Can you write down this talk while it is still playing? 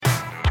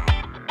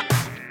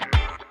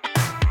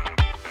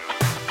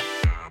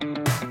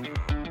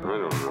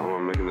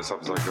this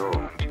up as I go.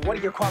 What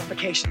are your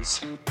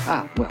qualifications?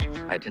 Well,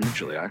 I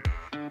initially are.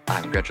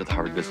 I'm a graduate of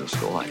Harvard Business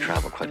School. I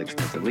travel quite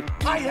extensively.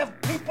 I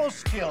have people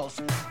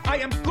skills. I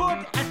am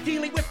good at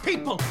dealing with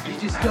people. You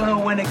just don't know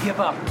when to give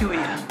up, do you?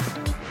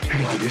 I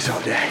can do this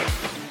all day.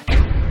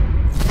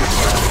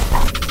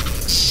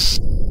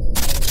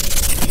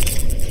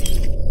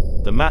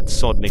 The Matt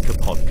Sodnicker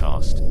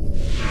Podcast.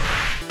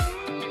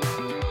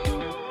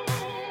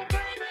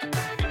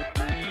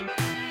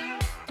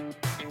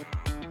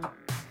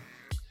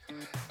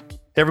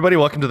 Hey everybody,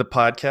 welcome to the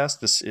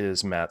podcast. This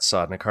is Matt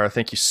Sodnicker.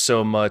 Thank you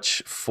so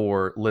much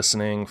for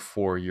listening,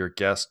 for your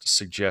guest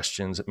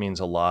suggestions. It means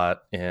a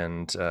lot,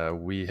 and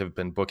we have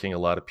been booking a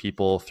lot of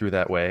people through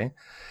that way.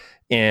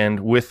 And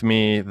with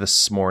me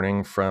this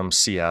morning from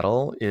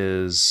Seattle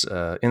is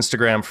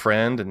Instagram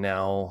friend and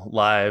now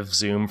live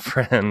Zoom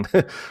friend,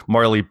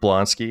 Marley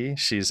Blonsky.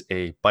 She's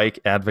a bike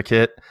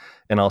advocate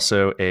and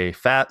also a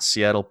fat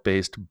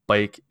Seattle-based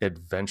bike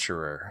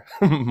adventurer.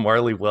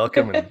 Marley,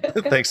 welcome, and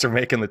thanks for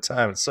making the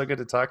time. It's so good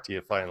to talk to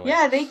you finally.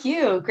 Yeah, thank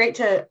you. Great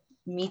to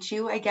meet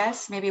you, I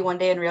guess, maybe one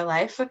day in real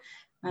life.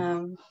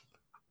 That'd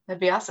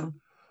be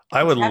awesome.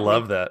 I would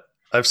love that.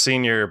 I've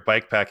seen your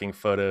bike packing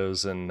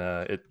photos, and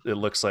it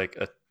looks like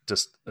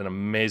just an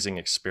amazing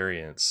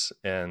experience.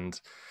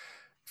 And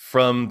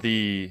from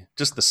the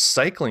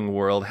cycling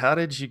world, how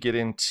did you get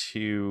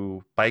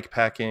into bike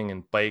packing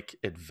and bike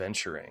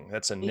adventuring?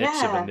 That's a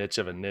niche of a niche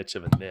of a niche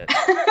of a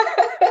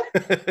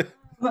niche.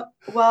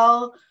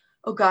 Well,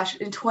 oh gosh,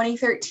 in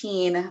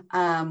 2013,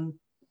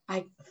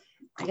 I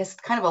guess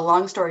kind of a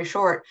long story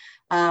short,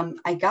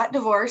 I got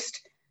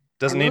divorced.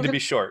 Doesn't need to be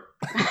short.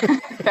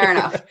 Fair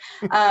enough.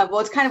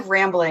 Well, it's kind of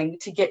rambling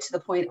to get to the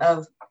point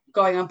of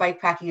going on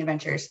bike packing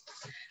adventures.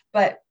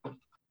 But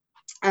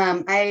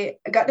I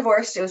got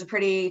divorced. It was a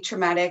pretty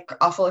traumatic,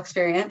 awful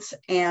experience,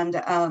 and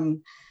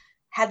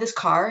had this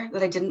car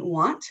that I didn't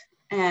want.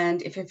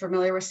 And if you're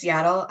familiar with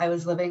Seattle, I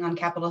was living on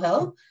Capitol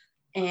Hill,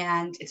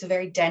 and it's a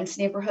very dense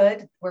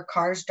neighborhood where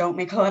cars don't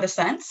make a lot of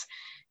sense.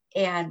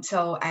 And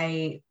so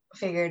I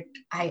figured,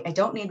 I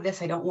don't need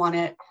this. I don't want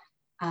it.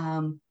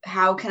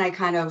 How can I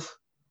kind of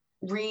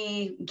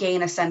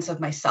regain a sense of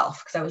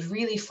myself? Because I was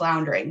really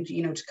floundering,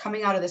 just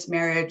coming out of this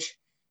marriage,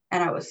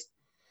 and I was,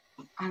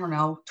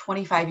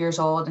 25 years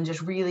old, and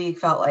just really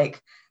felt like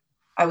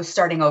I was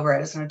starting over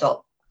as an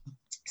adult.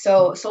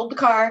 So sold the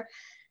car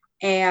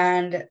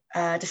and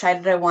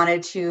decided I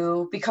wanted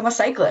to become a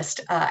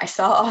cyclist. I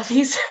saw all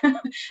these,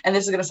 and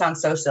this is going to sound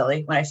so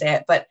silly when I say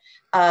it, but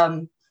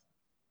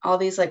all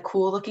these like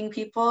cool looking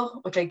people,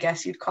 which I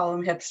guess you'd call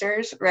them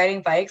hipsters,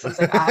 riding bikes. I was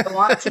like, I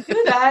want to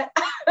do that.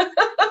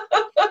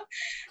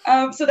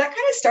 So that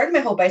kind of started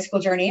my whole bicycle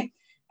journey.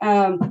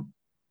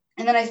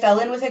 And then I fell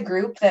in with a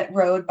group that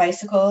rode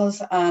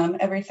bicycles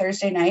every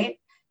Thursday night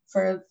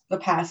for the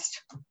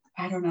past,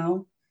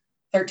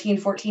 13,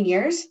 14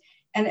 years.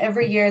 And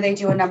every year they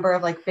do a number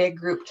of like big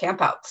group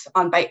campouts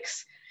on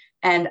bikes.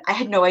 And I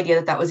had no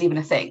idea that was even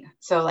a thing.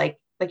 So like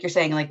you're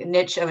saying, like a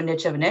niche of a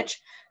niche of a niche.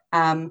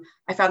 I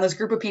found this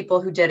group of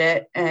people who did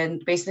it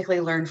and basically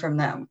learned from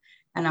them.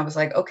 And I was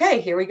like, okay,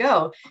 here we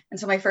go. And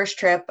so my first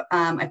trip,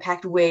 I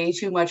packed way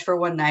too much for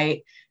one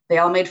night. They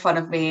all made fun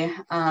of me.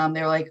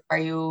 They were like, are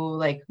you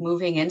like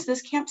moving into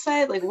this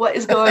campsite? Like, what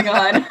is going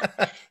on?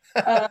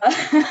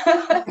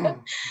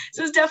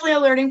 So it's definitely a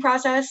learning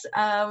process.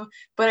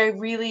 But I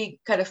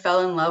really kind of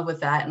fell in love with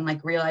that and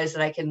like realized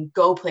that I can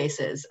go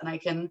places and I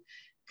can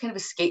kind of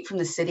escape from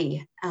the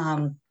city.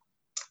 And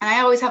I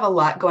always have a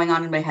lot going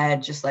on in my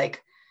head, just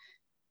like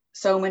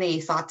so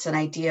many thoughts and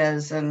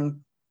ideas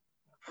and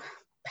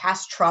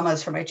past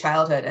traumas from my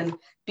childhood, and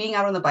being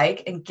out on the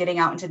bike and getting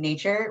out into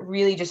nature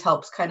really just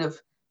helps kind of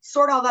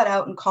sort all that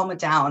out and calm it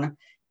down.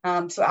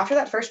 So after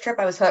that first trip,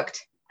 I was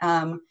hooked.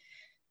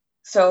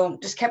 So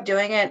just kept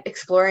doing it,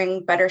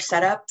 exploring better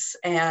setups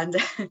and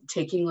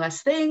taking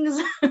less things.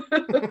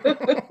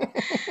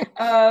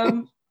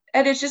 And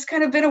it's just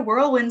kind of been a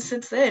whirlwind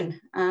since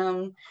then.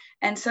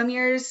 And some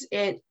years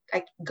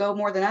I go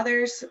more than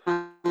others.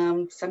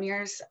 Some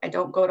years I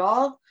don't go at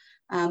all.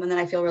 And then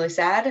I feel really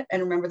sad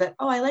and remember that,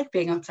 I like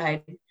being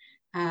outside.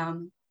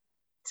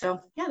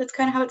 So yeah, that's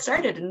kind of how it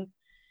started and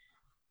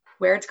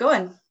where it's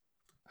going.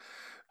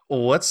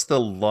 What's the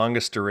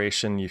longest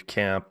duration you've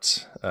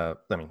camped?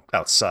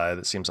 Outside,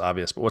 that seems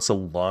obvious, but what's the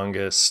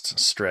longest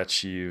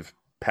stretch you've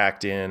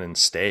packed in and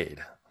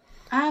stayed?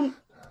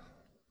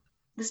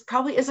 This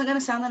probably isn't going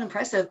to sound that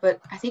impressive,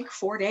 but I think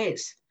 4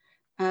 days.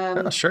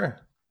 Sure.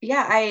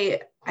 Yeah, I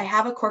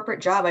have a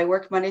corporate job. I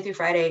work Monday through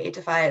Friday, 8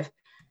 to 5.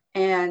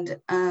 And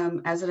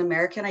as an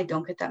American, I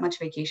don't get that much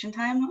vacation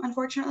time,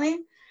 unfortunately.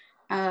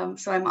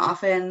 So I'm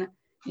often,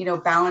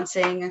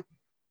 balancing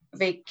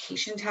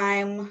vacation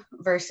time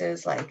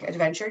versus like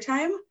adventure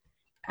time,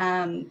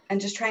 and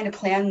just trying to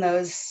plan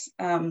those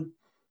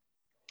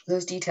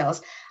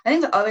details. I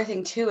think the other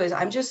thing too is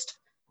I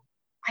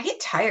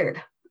get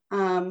tired.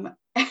 So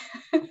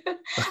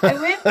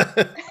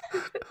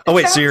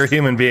you're a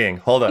human being.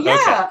 Hold on.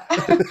 Yeah.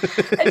 Okay.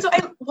 And so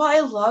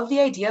I love the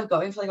idea of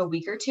going for like a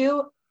week or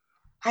two.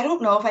 I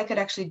don't know if I could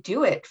actually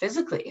do it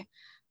physically.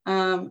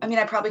 I mean,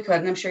 I probably could,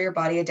 and I'm sure your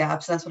body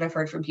adapts. That's what I've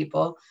heard from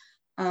people.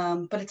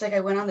 But it's like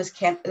I went on this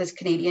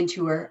Canadian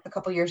tour a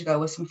couple years ago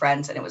with some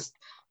friends, and it was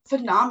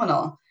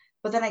phenomenal.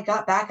 But then I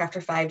got back after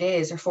 5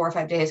 days or 4 or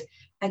 5 days,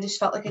 and just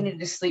felt like I needed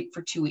to sleep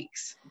for 2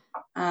 weeks.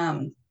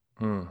 I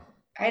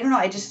don't know.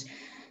 I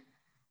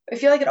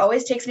feel like it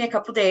always takes me a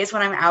couple days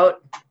when I'm out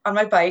on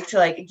my bike to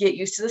like get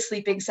used to the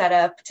sleeping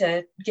setup,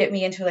 to get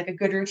me into like a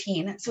good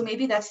routine. So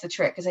maybe that's the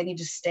trick, because I need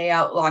to stay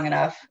out long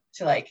enough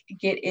to like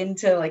get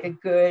into like a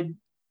good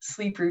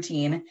sleep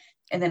routine,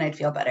 and then I'd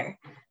feel better.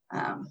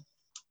 I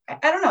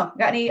don't know.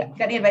 Got any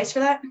advice for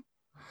that?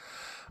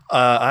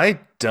 I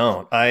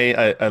don't.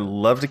 I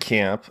love to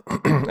camp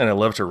and I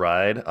love to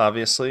ride,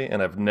 obviously,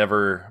 and I've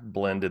never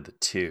blended the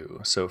two.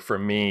 So for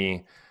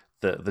me,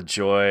 the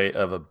joy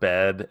of a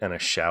bed and a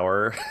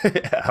shower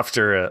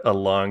after a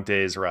long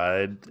day's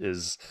ride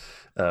is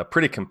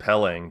pretty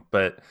compelling.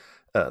 But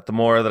the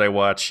more that I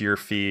watch your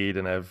feed,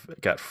 and I've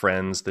got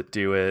friends that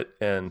do it,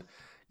 and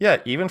yeah,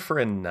 even for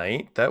a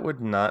night, that would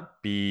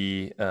not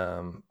be,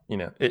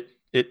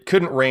 it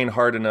couldn't rain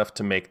hard enough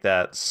to make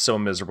that so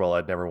miserable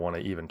I'd never want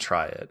to even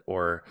try it,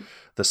 or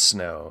the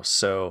snow.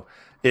 So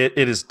it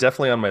is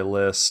definitely on my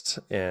list,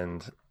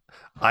 and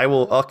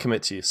I'll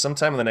commit to you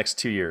sometime in the next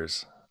 2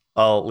 years,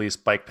 I'll at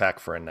least bike pack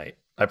for a night.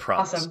 I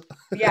promise. Awesome.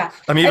 Yeah.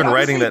 I'm even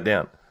writing that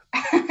down.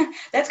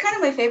 That's kind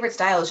of my favorite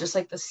style, is just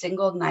like the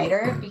single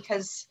nighter,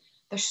 because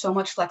there's so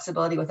much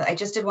flexibility with it. I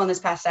just did one this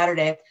past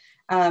Saturday.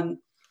 And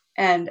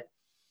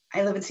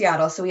I live in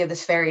Seattle, so we have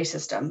this ferry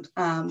system,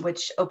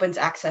 which opens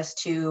access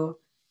to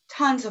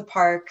tons of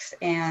parks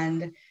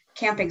and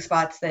camping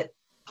spots that,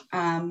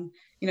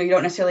 you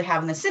don't necessarily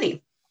have in the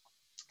city.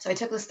 So I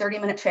took this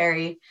 30-minute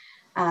ferry.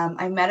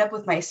 I met up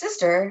with my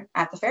sister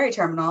at the ferry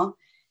terminal.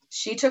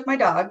 She took my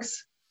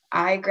dogs.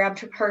 I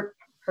grabbed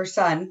her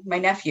son, my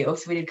nephew.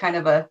 So we did kind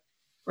of a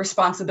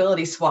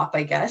responsibility swap,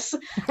 I guess.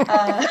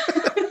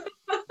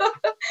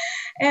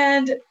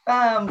 And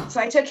so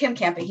I took him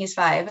camping. He's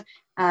 5.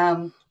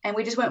 And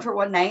we just went for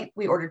one night.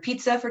 We ordered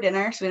pizza for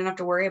dinner, so we didn't have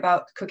to worry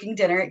about cooking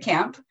dinner at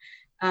camp.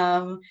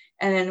 And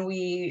then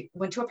we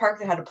went to a park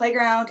that had a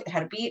playground. It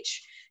had a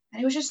beach.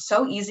 And it was just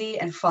so easy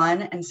and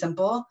fun and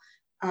simple.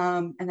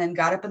 And then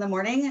got up in the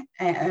morning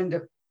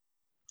and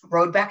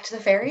rode back to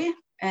the ferry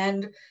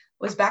and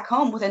was back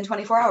home within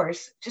 24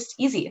 hours. Just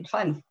easy and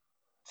fun.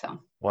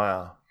 So.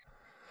 Wow.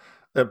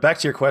 Back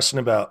to your question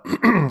about,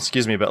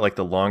 excuse me, about like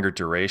the longer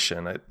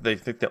duration. I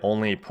think the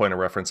only point of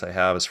reference I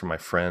have is from my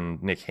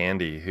friend Nick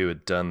Handy, who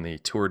had done the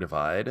Tour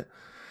Divide,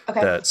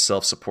 that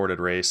self-supported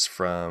race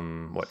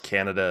from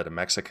Canada to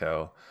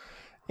Mexico,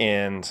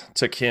 and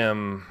took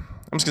him,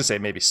 I'm just gonna say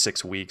maybe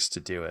 6 weeks to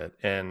do it.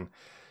 And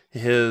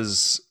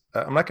his,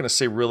 I'm not gonna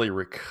say really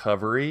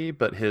recovery,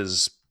 but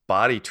his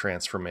body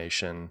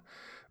transformation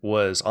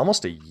was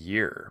almost a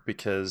year,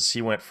 because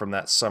he went from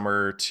that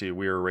summer to,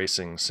 we were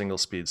racing single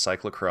speed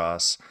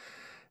cyclocross,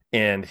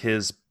 and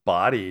his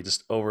body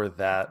just over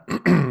that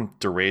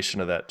duration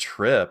of that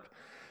trip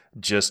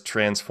just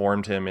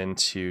transformed him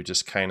into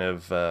just kind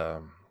of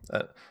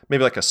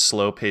maybe like a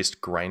slow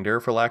paced grinder,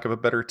 for lack of a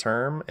better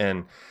term.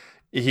 And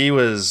he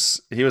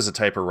was a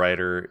type of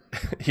rider.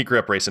 He grew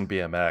up racing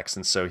BMX,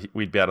 and so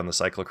we'd be out on the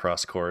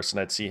cyclocross course,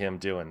 and I'd see him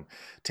doing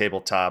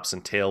tabletops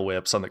and tail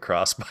whips on the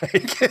cross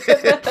bike.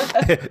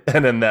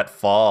 And in that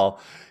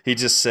fall, he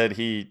just said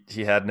he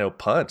had no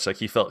punch. Like,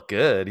 he felt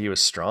good, he was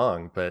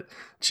strong, but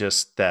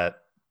just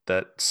that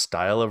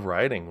style of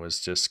riding was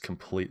just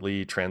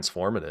completely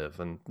transformative,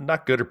 and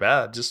not good or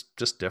bad,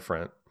 just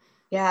different.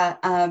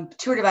 Yeah,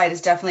 Tour Divide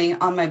is definitely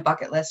on my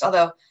bucket list,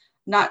 although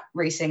not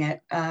racing it.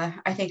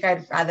 I think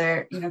I'd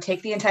rather,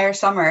 take the entire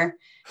summer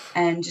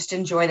and just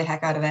enjoy the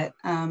heck out of it.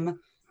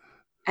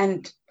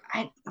 And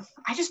I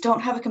just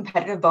don't have a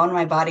competitive bone in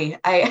my body.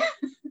 I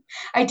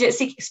did,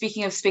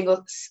 speaking of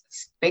single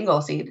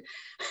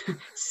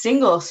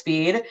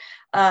speed,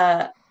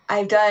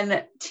 I've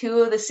done 2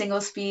 of the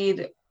single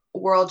speed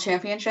world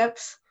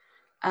championships.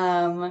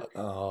 How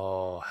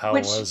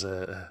was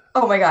it?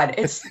 Oh my God,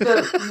 it's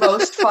the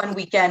most fun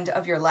weekend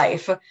of your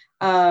life.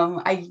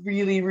 I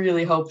really,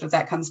 really hope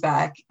that comes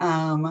back.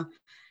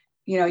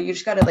 You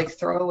just got to like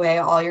throw away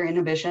all your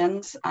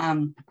inhibitions.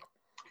 And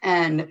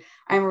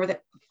I remember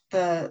that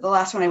the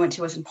last one I went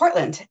to was in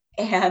Portland,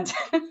 and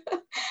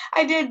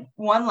I did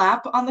 1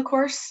 lap on the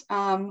course,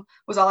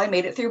 was all I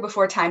made it through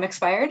before time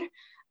expired.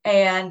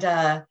 And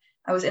I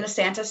was in a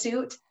Santa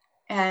suit,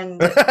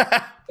 and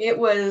it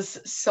was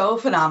so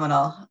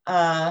phenomenal.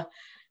 And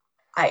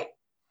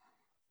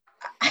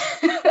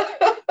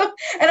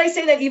I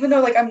say that even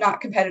though like I'm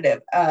not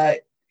competitive.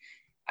 I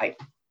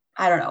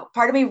don't know.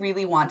 Part of me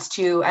really wants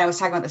to, I was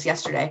talking about this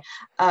yesterday.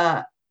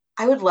 I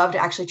would love to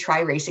actually try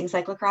racing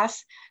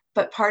cyclocross,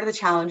 but part of the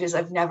challenge is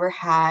I've never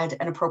had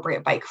an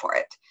appropriate bike for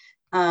it.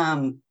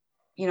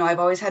 I've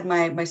always had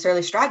my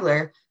Surly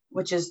Straggler,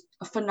 which is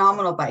a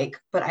phenomenal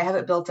bike, but I have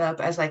it built up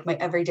as like my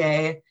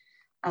everyday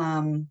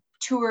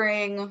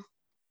touring,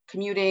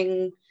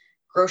 commuting,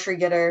 grocery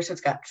getter. So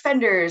it's got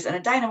fenders and a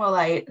dynamo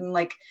light, and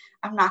like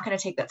I'm not going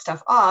to take that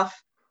stuff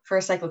off for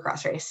a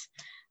cyclocross race.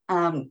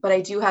 But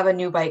I do have a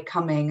new bike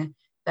coming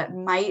that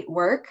might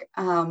work.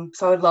 So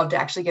I would love to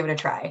actually give it a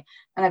try.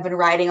 And I've been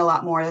riding a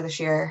lot more this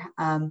year.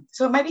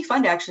 So it might be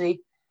fun to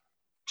actually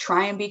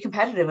try and be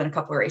competitive in a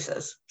couple of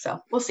races.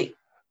 So we'll see.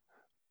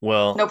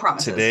 Well, no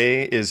promises.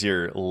 Today is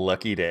your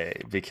lucky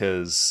day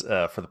because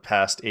for the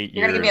past 8 years.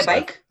 You're going to give me a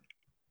bike?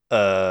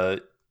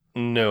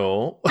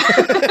 No.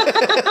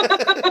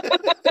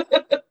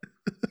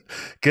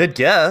 Good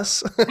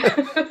guess.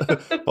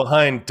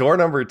 Behind door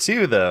number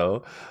 2,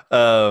 though,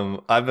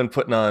 I've been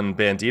putting on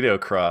Bandito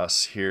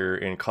Cross here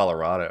in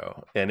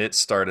Colorado, and it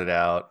started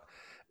out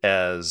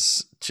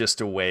as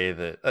just a way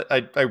that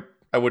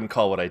I wouldn't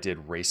call what I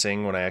did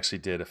racing when I actually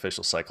did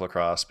official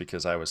cyclocross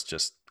because I was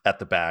just at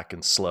the back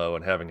and slow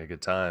and having a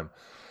good time.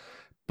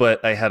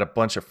 But I had a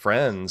bunch of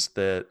friends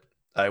that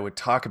I would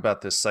talk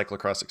about this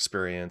cyclocross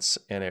experience,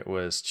 and it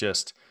was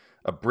just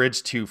a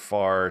bridge too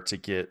far to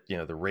get,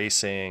 the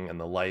racing and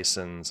the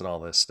license and all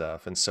this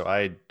stuff. And so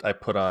I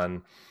put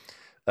on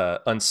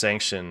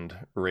unsanctioned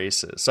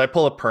races. So I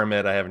pull a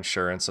permit, I have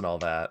insurance and all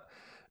that.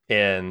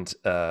 And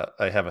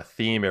I have a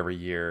theme every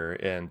year,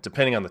 and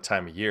depending on the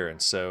time of year.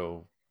 And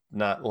so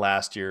not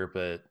last year,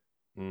 but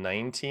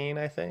 19,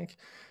 I think.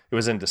 It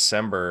was in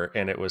December,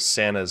 and it was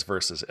Santas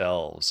versus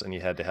elves, and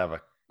you had to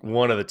have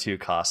one of the 2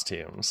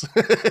 costumes.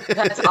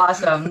 That's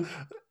awesome.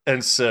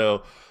 And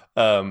so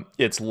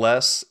it's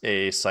less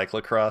a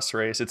cyclocross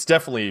race. It's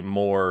definitely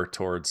more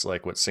towards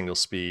like what single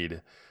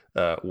speed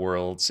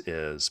Worlds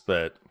is,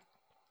 but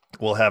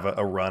we'll have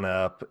a run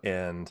up,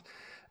 and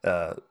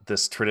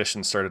this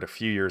tradition started a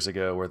few years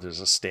ago where there's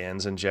a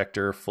Stans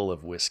injector full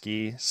of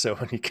whiskey. So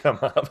when you come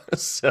up,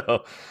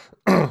 so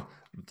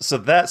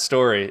that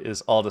story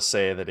is all to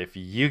say that if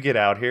you get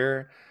out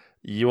here,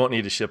 you won't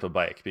need to ship a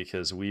bike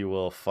because we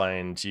will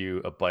find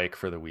you a bike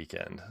for the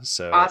weekend.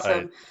 So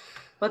awesome.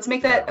 Let's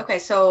make that. Okay.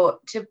 So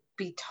to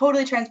be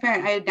totally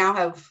transparent, I now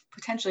have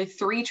potentially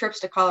 3 trips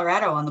to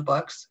Colorado on the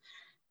books.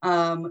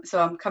 So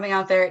I'm coming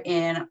out there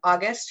in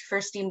August for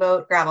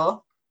Steamboat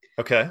Gravel.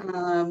 Okay.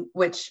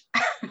 Which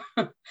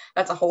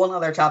that's a whole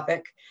nother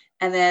topic.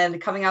 And then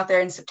coming out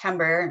there in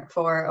September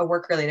for a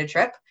work related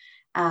trip.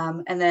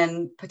 And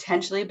then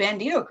potentially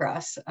Bandito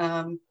Cross.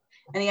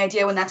 Any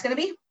idea when that's going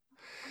to be?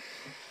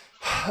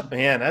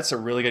 Man, that's a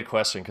really good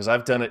question because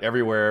I've done it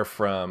everywhere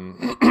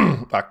from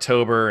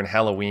October and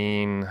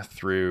Halloween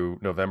through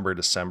November,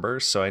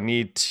 December. So I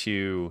need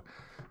to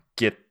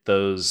get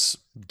those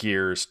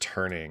gears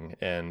turning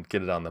and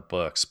get it on the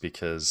books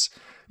because,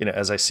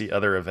 as I see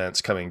other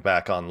events coming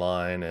back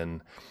online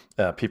and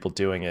people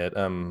doing it,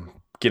 I'm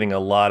getting a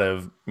lot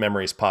of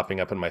memories popping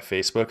up in my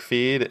Facebook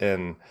feed.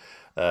 And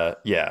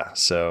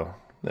so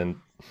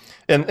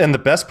and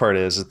the best part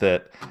is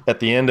that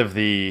at the end of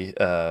the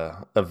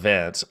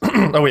event,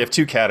 we have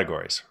 2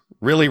 categories: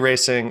 really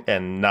racing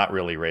and not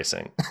really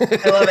racing.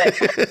 I love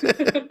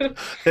it.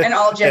 And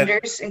all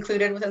genders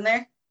included within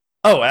there?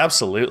 Oh,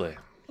 absolutely.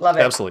 Love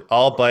it. Absolutely.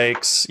 All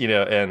bikes,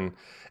 and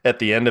at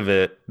the end of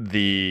it,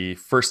 the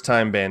first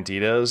time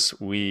banditos,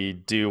 we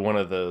do one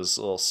of those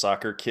little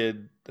soccer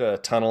kid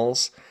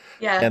tunnels.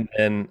 Yeah. And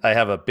then I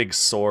have a big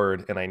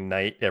sword and I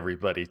knight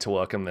everybody to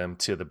welcome them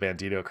to the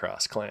Bandito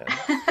Cross clan.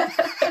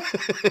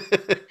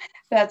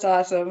 That's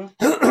awesome.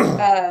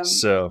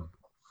 So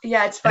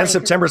yeah, it's funny. And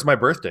September's my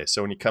birthday.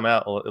 So when you come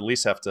out, we'll at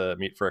least have to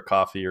meet for a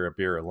coffee or a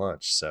beer or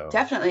lunch. So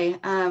definitely.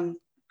 I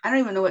don't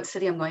even know what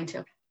city I'm going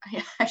to.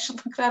 I should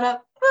look that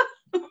up.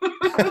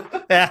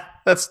 Yeah,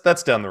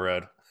 that's down the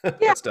road. Yeah.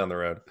 That's down the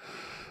road.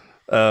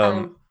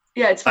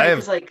 Yeah, it's funny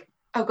because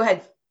oh, go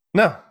ahead.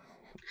 No.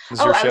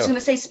 I was going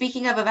to say,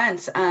 speaking of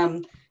events,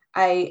 in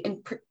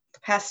the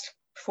past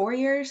 3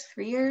 years,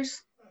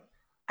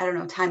 I don't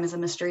know, time is a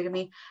mystery to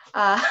me.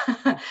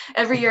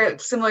 Every year,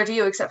 similar to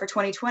you, except for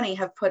 2020,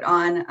 have put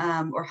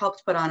on or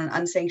helped put on an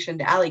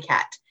unsanctioned alley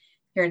cat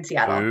here in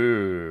Seattle.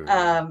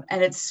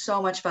 And it's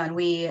so much fun.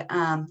 It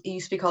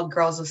used to be called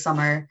Girls of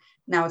Summer.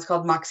 Now it's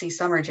called Moxie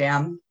Summer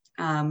Jam.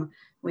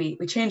 We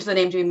changed the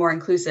name to be more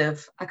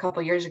inclusive a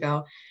couple years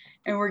ago,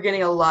 and we're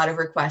getting a lot of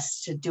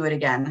requests to do it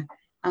again.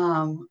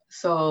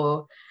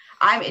 So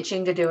I'm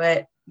itching to do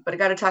it, but I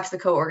got to talk to the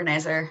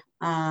co-organizer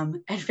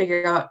and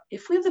figure out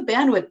if we have the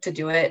bandwidth to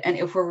do it and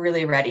if we're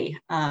really ready.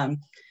 I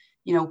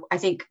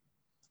think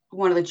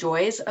one of the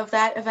joys of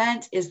that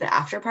event is the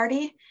after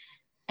party,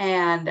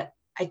 and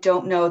I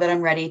don't know that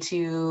I'm ready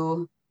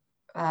to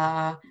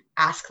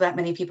ask that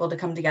many people to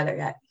come together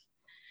yet.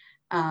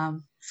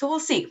 So we'll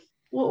see.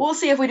 We'll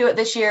see if we do it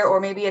this year, or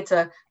maybe it's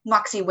a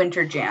Moxie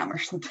Winter Jam or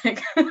something.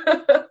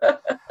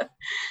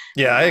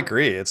 Yeah, I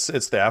agree. It's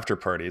the after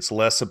party. It's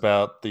less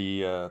about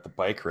the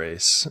bike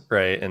race,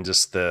 right? And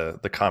just the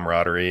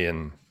camaraderie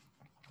and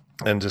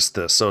just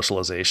the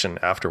socialization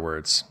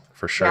afterwards,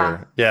 for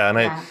sure. Yeah, and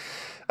yeah.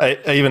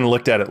 I even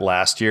looked at it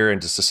last year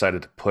and just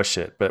decided to push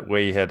it, but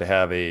we had to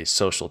have a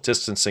social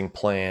distancing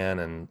plan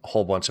and a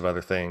whole bunch of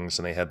other things,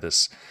 and they had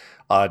this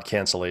odd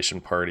cancellation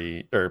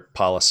party or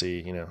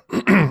policy,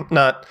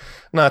 not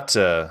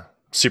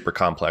super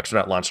complex. We're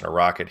not launching a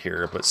rocket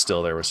here, but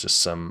still there was just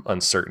some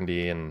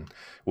uncertainty and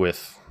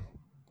with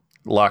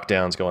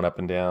lockdowns going up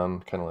and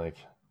down, kind of like,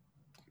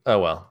 oh,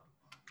 well.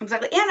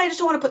 Exactly. And I just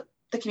don't want to put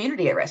the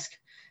community at risk.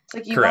 It's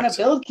like you Correct. want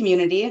to build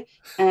community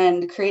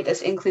and create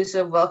this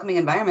inclusive, welcoming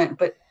environment,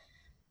 but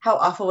how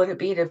awful would it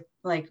be to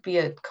like be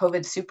a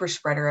COVID super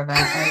spreader event?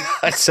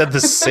 Like, I said the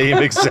same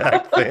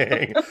exact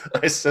thing.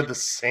 I said the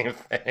same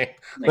thing.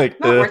 Like,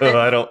 not worth it.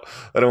 I don't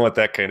want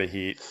that kind of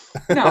heat.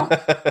 No,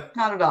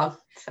 not at all.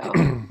 So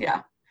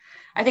yeah,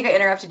 I think I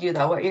interrupted you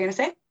though. What are you going to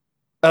say?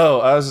 Oh,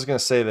 I was just going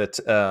to say that,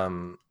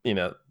 you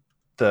know,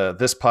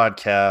 this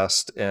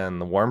podcast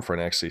and the Warm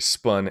Front actually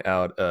spun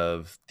out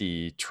of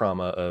the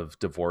trauma of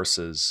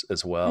divorces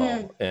as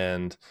well.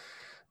 And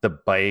the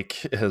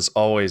bike has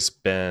always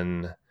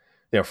been,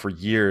 you know, for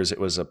years, it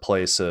was a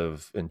place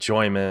of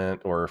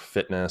enjoyment or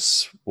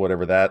fitness,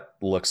 whatever that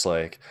looks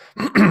like.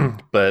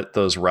 But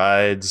those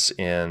rides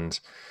and,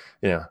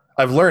 you know,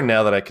 I've learned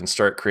now that I can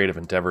start creative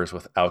endeavors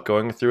without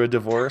going through a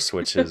divorce,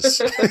 which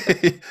is,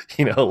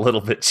 you know, a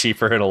little bit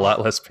cheaper and a lot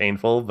less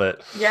painful.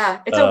 But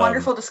yeah, it's a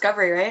wonderful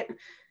discovery, right?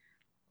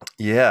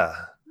 Yeah.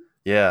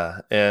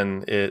 Yeah.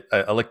 And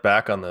I look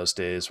back on those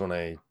days when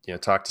I, you know,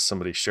 talk to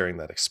somebody sharing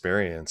that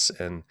experience,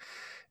 and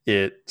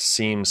it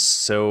seems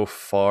so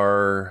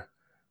far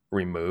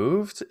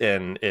removed.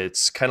 And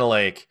it's kind of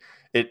like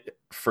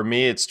for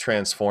me, it's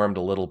transformed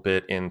a little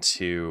bit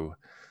into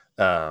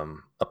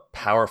a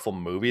powerful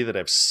movie that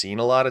I've seen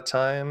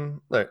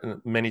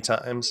many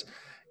times,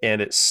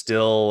 and it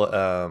still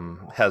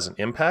has an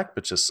impact,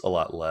 but just a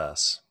lot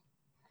less.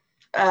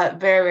 Very,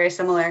 very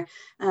similar.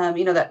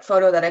 You know, that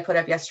photo that I put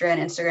up yesterday on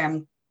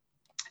Instagram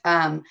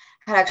had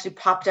actually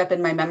popped up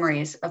in my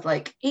memories of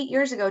like 8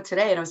 years ago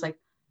today. And I was like,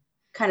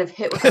 kind of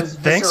hit with those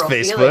Thanks, visceral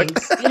Facebook.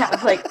 feelings.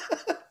 Yeah. Like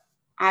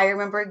I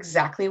remember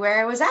exactly where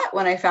I was at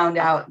when I found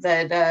out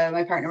that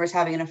my partner was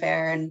having an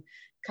affair, and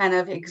kind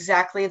of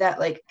exactly that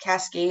like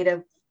cascade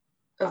of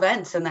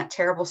events and that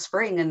terrible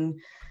spring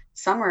and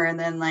summer. And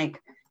then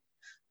like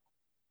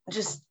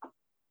just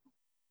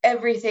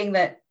everything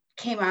that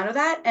came out of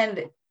that.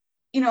 And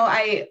you know,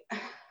 I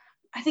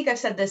think I've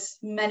said this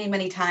many,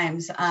 many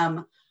times.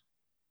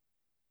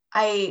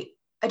 I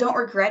don't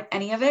regret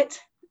any of it.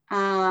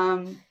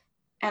 And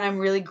I'm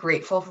really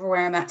grateful for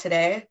where I'm at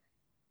today.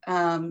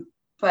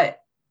 But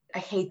I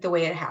hate the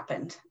way it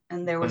happened.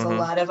 And there was a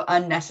lot of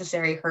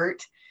unnecessary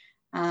hurt.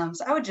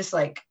 So I would just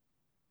like,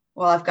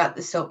 well, I've got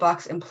the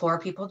soapbox, implore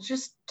people to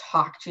just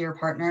talk to your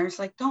partners.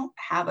 Like, don't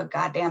have a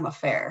goddamn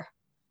affair.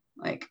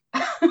 Like,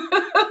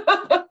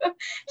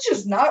 it's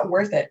just not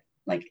worth it.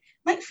 Like,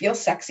 might feel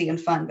sexy and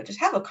fun, but just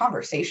have a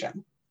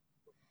conversation.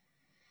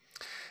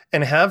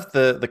 And have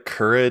the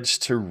courage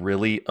to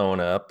really own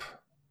up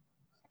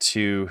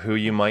to who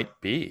you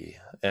might be,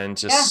 and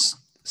just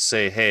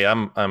say, hey,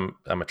 I'm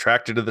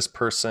attracted to this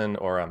person,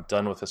 or I'm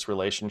done with this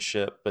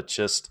relationship, but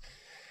just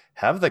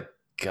have the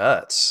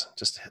guts,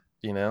 just,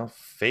 you know,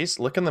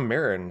 look in the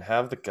mirror and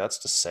have the guts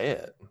to say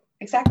it.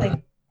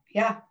 Exactly.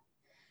 Yeah.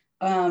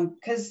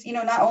 Cause you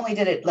know, not only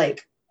did it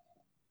like,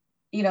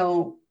 you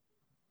know,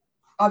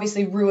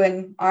 obviously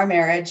ruin our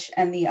marriage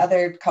and the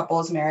other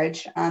couple's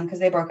marriage, cause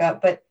they broke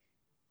up, but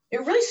it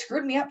really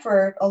screwed me up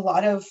for a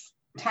lot of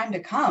time to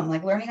come,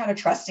 like learning how to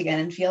trust again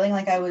and feeling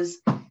like I was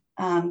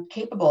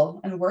capable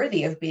and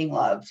worthy of being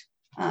loved.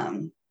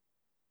 And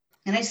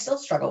I still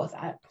struggle with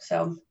that.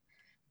 So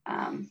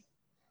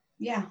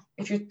yeah,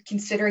 if you're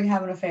considering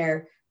having an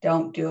affair,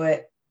 don't do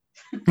it.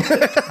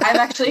 I'm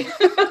actually,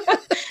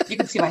 you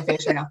can see my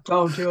face right now.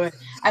 Don't do it.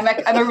 I'm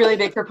a really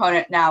big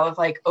proponent now of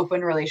like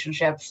open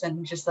relationships,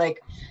 and just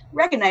like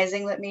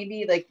recognizing that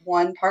maybe like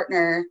one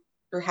partner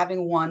or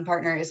having one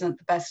partner isn't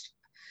the best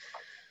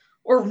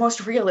or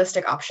most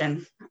realistic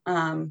option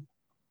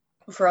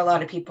for a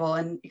lot of people,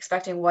 and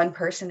expecting one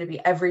person to be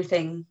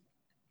everything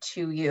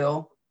to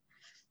you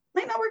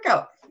might not work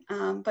out.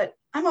 But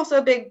I'm also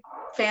a big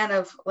fan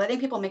of letting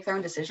people make their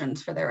own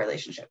decisions for their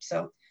relationships.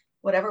 So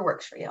whatever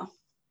works for you.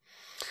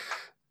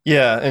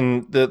 Yeah.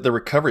 And the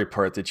recovery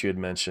part that you had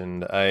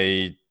mentioned,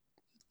 I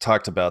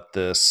talked about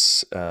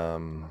this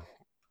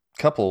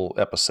couple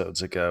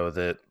episodes ago,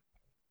 that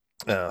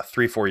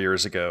 3-4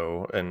 years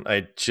ago, and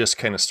I just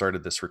kind of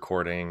started this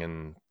recording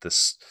and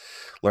this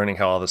learning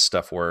how all this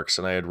stuff works.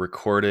 And I had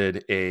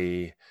recorded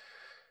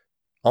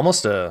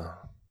almost a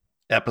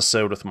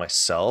episode with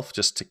myself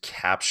just to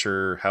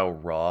capture how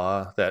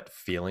raw that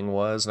feeling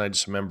was. And I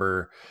just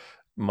remember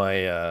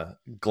my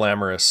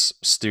glamorous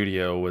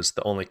studio was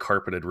the only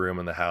carpeted room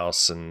in the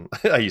house, and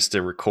I used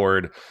to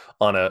record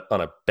on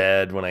a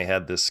bed when I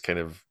had this kind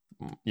of,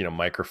 you know,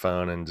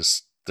 microphone, and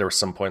just there were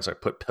some points I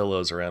put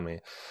pillows around me.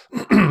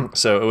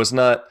 So it was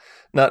not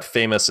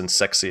famous and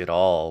sexy at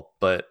all,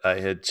 but I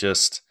had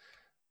just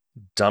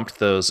dumped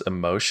those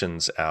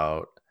emotions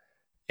out,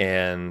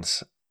 and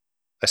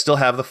I still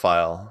have the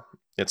file.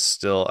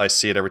 I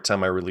see it every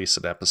time I release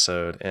an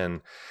episode,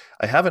 and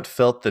I haven't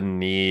felt the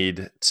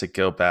need to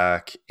go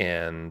back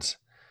and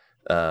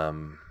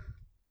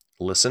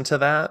listen to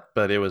that,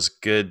 but it was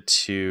good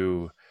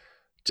to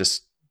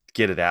just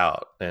get it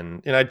out.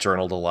 And I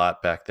journaled a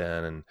lot back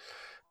then,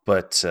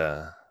 but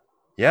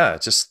yeah,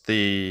 just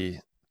the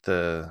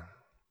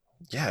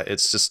yeah,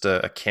 it's just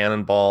a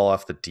cannonball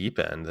off the deep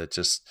end that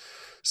just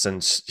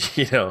sends,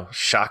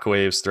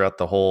 shockwaves throughout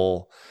the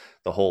whole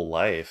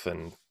life.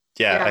 And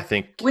yeah, I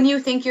think when you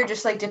think you're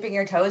just like dipping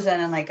your toes in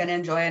and like gonna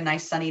enjoy a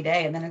nice sunny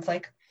day, and then it's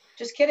like,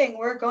 just kidding,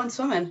 we're going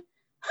swimming.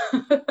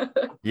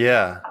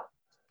 yeah.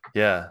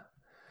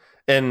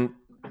 And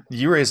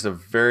you raised a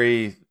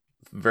very,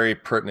 very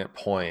pertinent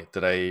point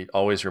that I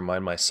always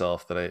remind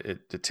myself that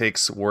it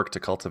takes work to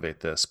cultivate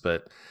this,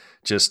 but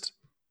just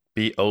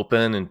be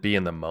open and be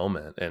in the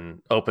moment,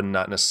 and open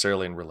not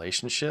necessarily in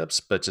relationships,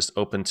 but just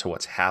open to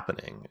what's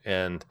happening.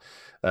 And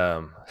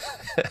I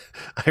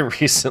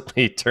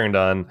recently turned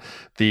on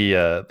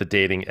the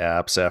dating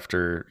apps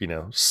after,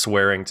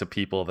 swearing to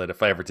people that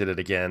if I ever did it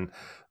again,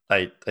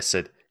 I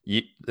said,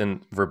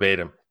 and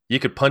verbatim, you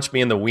could punch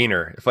me in the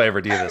wiener if I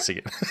ever do this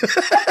again.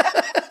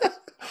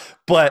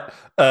 But,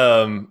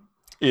 so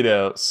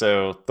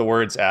the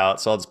word's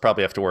out, so I'll just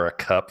probably have to wear a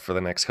cup for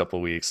the next couple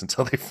of weeks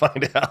until they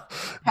find out.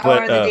 How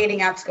are the dating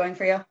apps going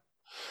for you?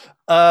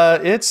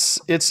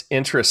 It's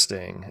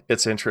interesting.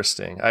 It's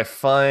interesting. I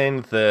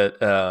find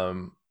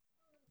that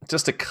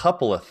just a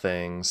couple of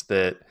things,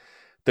 that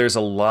there's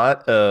a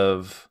lot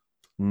of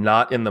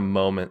not in the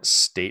moment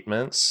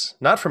statements,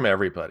 not from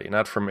everybody,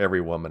 not from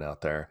every woman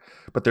out there,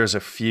 but there's a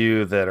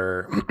few that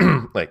are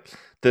like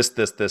this,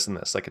 and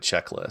this, like a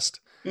checklist.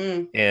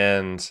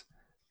 And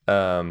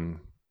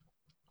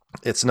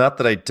it's not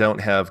that I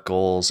don't have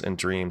goals and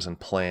dreams and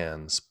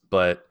plans,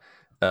 but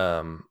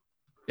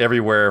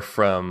everywhere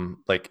from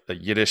like a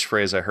Yiddish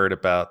phrase I heard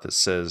about that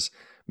says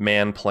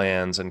man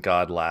plans and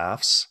God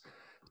laughs,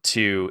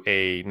 to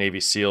a Navy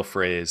SEAL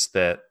phrase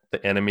that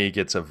the enemy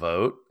gets a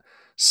vote.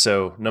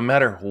 So no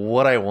matter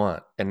what I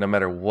want, and no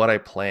matter what I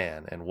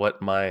plan, and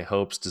what my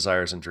hopes,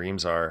 desires, and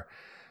dreams are,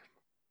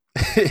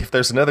 if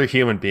there's another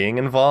human being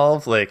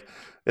involved, like,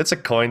 it's a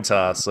coin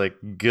toss, like,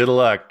 good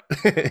luck,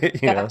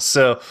 know?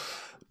 So,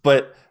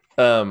 but,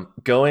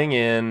 going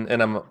in,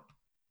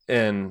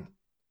 and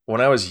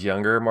when I was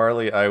younger,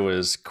 Marley, I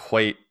was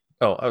quite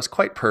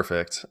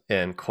perfect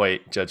and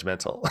quite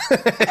judgmental.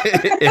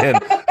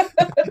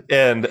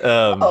 and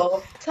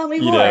tell me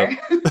more.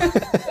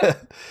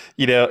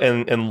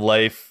 And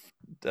life,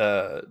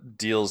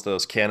 deals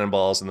those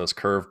cannonballs and those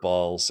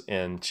curveballs,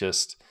 and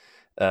just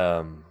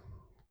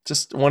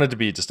wanted to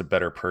be just a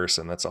better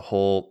person. That's a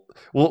whole,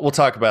 we'll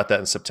talk about that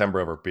in September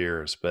over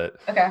beers, but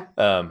okay.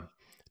 I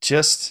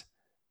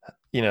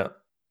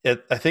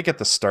think at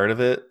the start of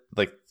it,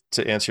 like,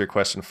 to answer your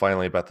question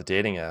finally about the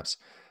dating apps,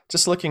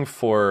 just looking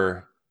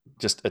for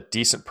just a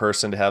decent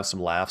person to have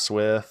some laughs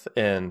with,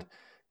 and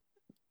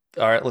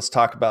all right, let's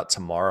talk about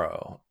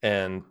tomorrow,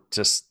 and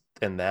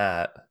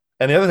that.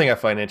 And the other thing I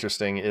find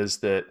interesting is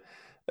that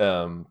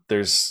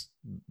there's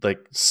like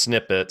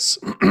snippets.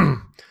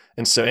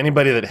 And so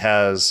anybody that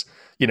has,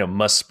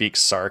 must speak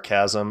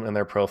sarcasm in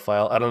their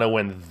profile, I don't know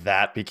when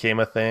that became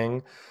a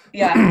thing.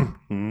 Yeah.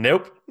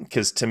 Nope.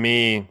 Because to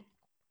me,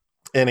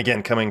 and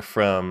again, coming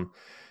from,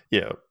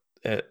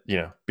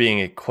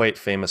 being a quite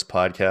famous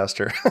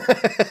podcaster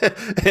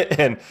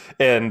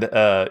and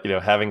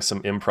having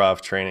some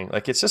improv training,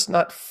 like, it's just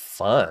not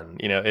fun.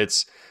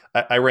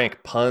 I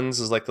rank puns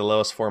as like the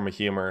lowest form of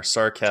humor.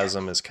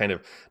 Sarcasm is kind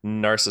of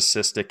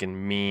narcissistic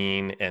and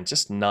mean and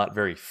just not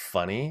very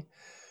funny.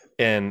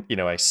 And,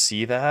 I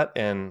see that,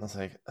 and I was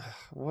like,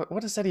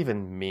 what does that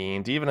even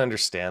mean? Do you even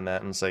understand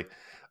that? And it's like,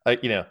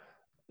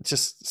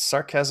 just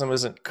sarcasm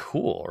isn't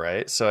cool.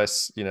 Right. So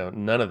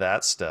none of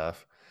that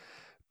stuff,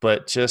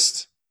 but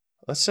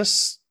let's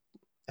just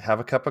have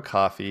a cup of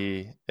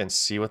coffee and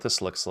see what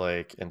this looks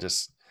like. And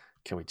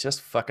can we just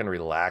fucking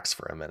relax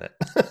for a minute?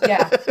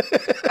 Yeah.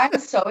 I'm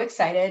so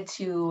excited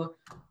to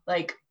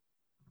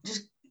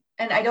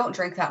and I don't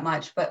drink that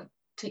much, but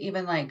to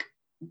even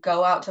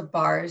go out to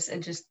bars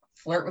and just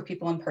flirt with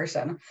people in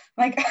person.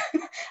 Like,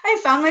 I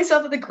found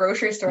myself at the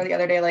grocery store the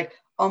other day,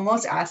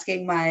 almost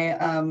asking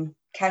my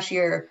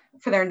cashier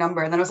for their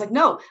number. And then I was like,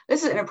 no,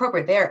 this is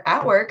inappropriate. They're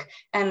at work.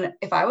 And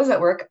if I was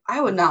at work,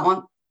 I would not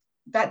want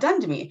that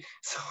done to me.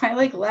 So I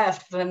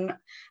left. Then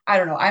I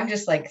don't know. I'm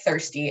just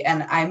thirsty,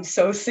 and I'm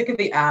so sick of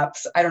the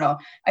apps. I don't know.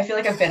 I feel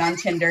like I've been on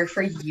Tinder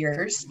for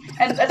years,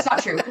 and that's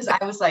not true, because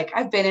I was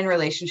I've been in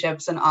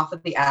relationships and off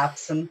of the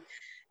apps, and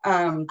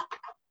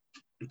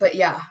but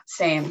yeah,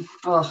 same.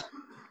 Oh,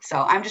 so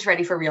I'm just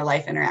ready for real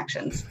life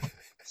interactions.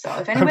 So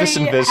if anybody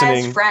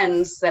has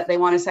friends that they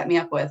want to set me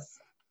up with,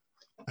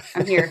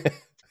 I'm here.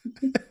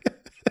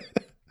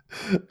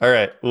 All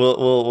right,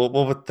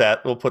 we'll put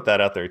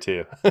that out there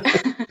too.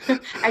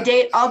 I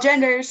date all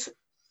genders.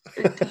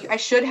 I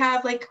should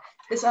have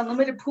this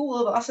unlimited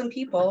pool of awesome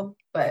people,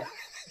 but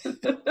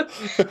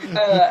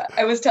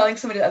I was telling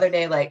somebody the other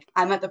day,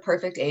 I'm at the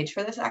perfect age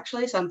for this,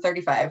 actually. So I'm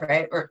 35,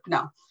 right? Or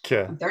no,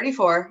 okay. I'm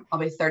 34. I'll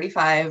be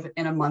 35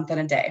 in a month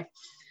and a day.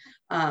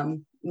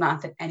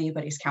 Not that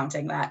anybody's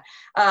counting that.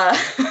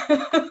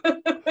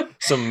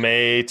 So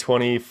May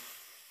 21st,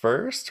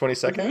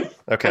 22nd?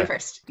 Mm-hmm. Okay.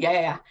 21st.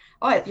 Yeah.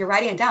 Oh, you're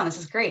writing it down. This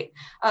is great.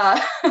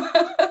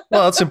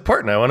 Well, it's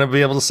important. I want to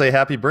be able to say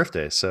happy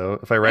birthday. So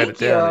if I write it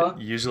down,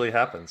 it usually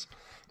happens.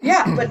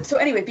 Yeah, but so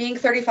anyway, being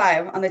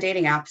 35 on the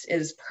dating apps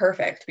is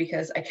perfect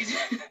because I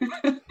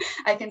can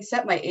I can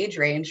set my age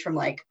range from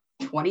like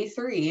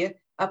 23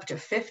 up to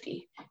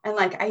 50. And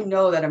like I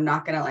know that I'm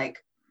not gonna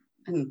like,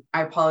 and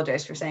I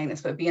apologize for saying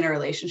this, but be in a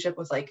relationship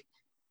with like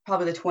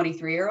probably the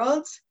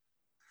 23-year-olds,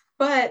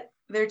 but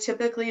they're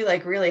typically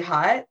like really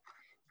hot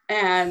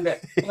and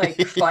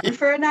like fun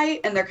for a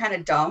night, and they're kind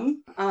of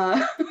dumb.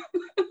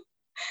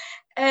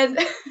 And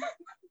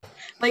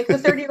like the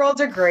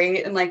 30-year-olds are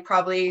great and like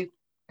probably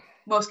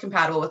most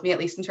compatible with me, at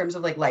least in terms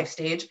of like life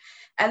stage.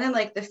 And then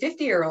like the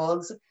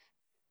 50-year-olds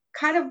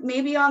kind of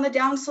maybe on the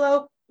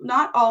downslope,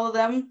 not all of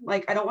them.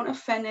 Like I don't want to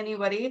offend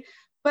anybody,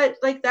 but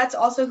like that's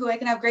also who I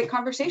can have great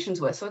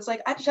conversations with. So it's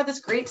like I just have this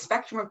great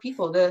spectrum of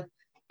people to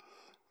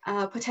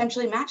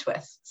potentially match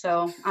with.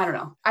 So I don't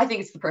know. I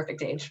think it's the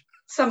perfect age.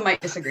 Some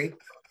might disagree.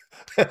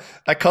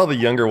 I call the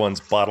younger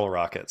ones bottle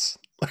rockets.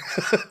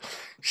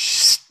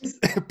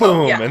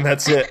 Boom, yeah. And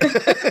that's it.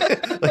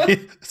 Like,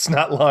 it's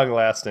not long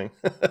lasting.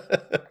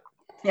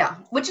 Yeah,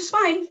 which is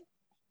fine.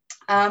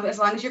 As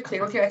long as you're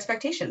clear with your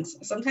expectations.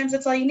 Sometimes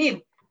that's all you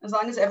need. As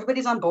long as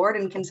everybody's on board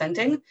and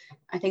consenting,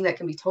 I think that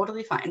can be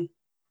totally fine.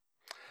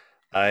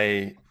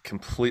 I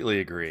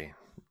completely agree.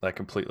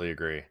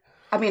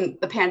 I mean,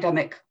 the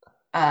pandemic,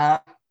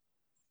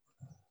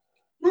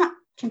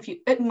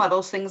 it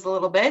muddles things a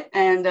little bit.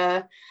 And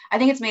I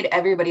think it's made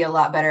everybody a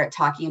lot better at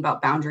talking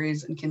about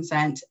boundaries and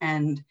consent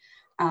and,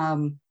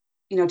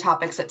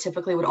 topics that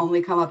typically would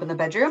only come up in the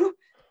bedroom.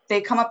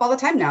 They come up all the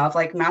time now of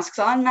like masks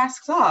on,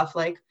 masks off.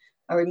 Like,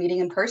 are we meeting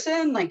in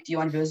person? Like, do you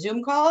want to do a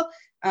Zoom call?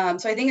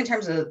 So I think in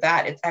terms of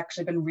that, it's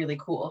actually been really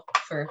cool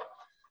for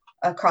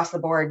across the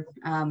board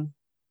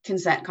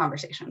consent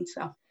conversations.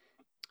 So.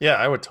 Yeah,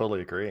 I would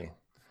totally agree.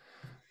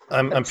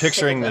 I'm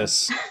picturing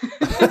this.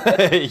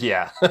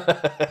 Yeah.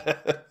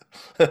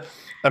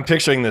 I'm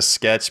picturing this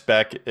sketch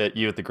back at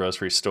you at the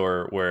grocery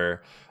store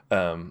where,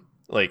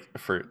 like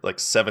for like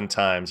 7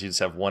 times, you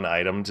just have one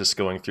item just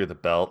going through the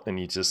belt and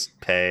you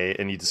just pay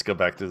and you just go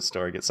back to the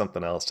store and get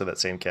something else to that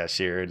same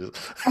cashier.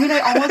 I mean, I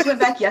almost went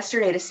back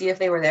yesterday to see if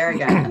they were there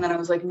again. And then I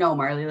was like, no,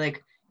 Marley,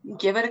 like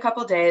give it a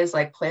couple days,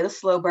 like play the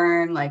slow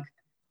burn. Like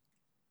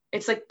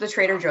it's like the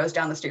Trader Joe's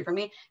down the street from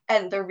me.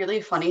 And the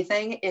really funny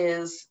thing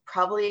is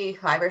probably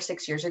 5 or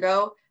 6 years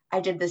ago,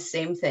 I did the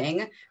same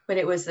thing, but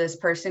it was this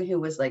person who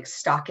was like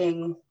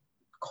stocking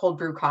cold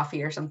brew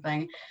coffee or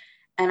something.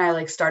 And I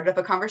like started up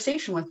a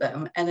conversation with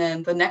them. And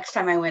then the next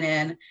time I went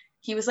in,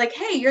 he was like,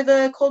 hey, you're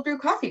the cold brew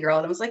coffee girl.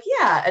 And I was like,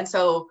 yeah. And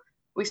so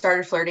we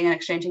started flirting and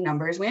exchanging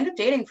numbers. We ended up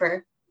dating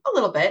for a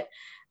little bit.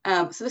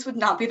 So this would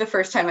not be the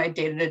first time I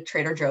dated a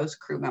Trader Joe's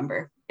crew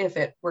member, if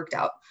it worked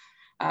out,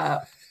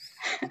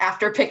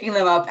 after picking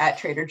them up at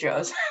Trader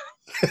Joe's.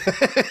 A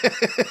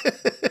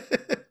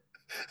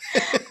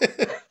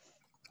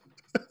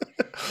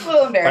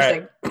little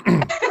embarrassing.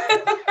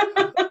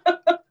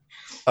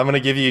 I'm going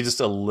to give you just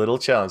a little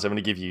challenge. I'm going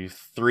to give you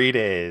 3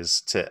 days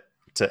to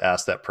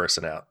ask that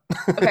person out.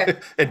 Okay.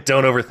 And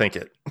don't overthink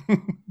it.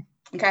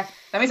 Okay.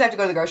 That means I have to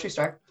go to the grocery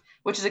store,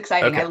 which is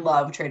exciting. Okay. I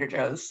love Trader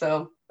Joe's.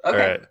 So, okay. All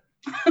right.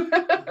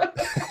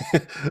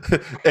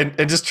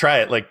 and just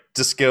try it. Like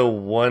just go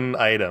one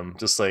item,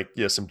 just like,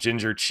 some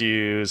ginger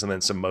chews and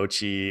then some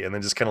mochi and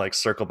then just kind of like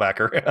circle back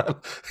around.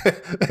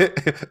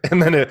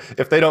 And then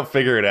if they don't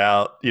figure it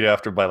out,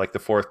 after by like the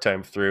 4th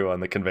time through on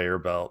the conveyor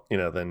belt,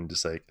 then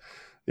just like,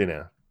 here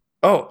you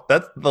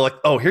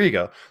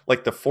go.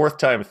 Like the 4th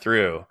time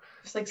through,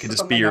 could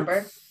just be your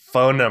number.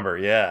 Phone number.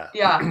 Yeah.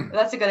 Yeah.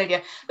 That's a good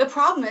idea. The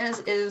problem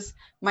is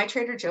my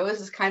Trader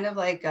Joe's is kind of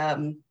like,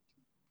 and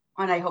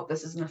I hope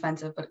this isn't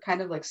offensive, but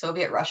kind of like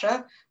Soviet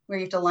Russia, where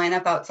you have to line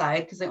up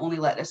outside because they only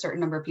let a certain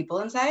number of people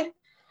inside.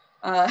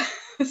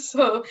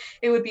 So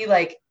it would be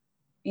like,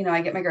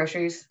 I get my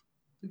groceries,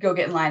 go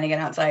get in line again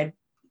outside,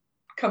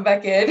 come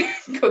back in,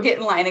 go get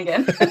in line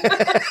again.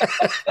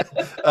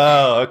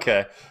 Oh,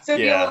 okay. So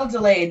it'd be a little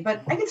delayed,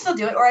 but I can still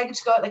do it, or I could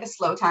just go at like a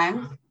slow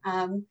time.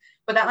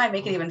 But that might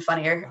make it even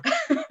funnier.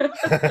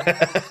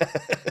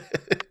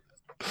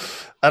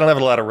 I don't have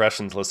a lot of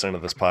Russians listening to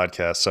this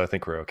podcast, so I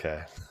think we're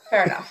okay.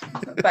 Fair enough.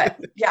 But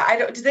yeah, I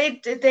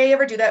don't. Did they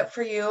ever do that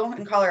for you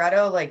in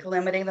Colorado, like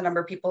limiting the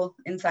number of people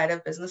inside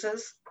of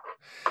businesses?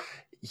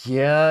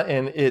 Yeah,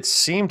 and it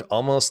seemed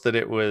almost that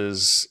it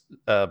was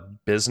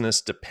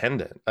business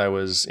dependent. I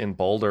was in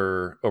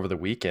Boulder over the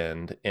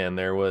weekend, and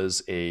there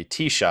was a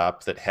tea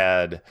shop that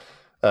had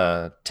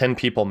 10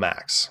 people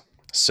max.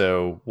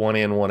 So 1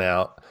 in, 1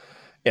 out.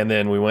 And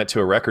then we went to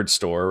a record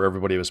store where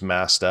everybody was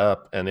masked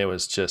up, and it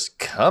was just,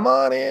 come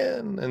on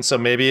in. And so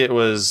maybe it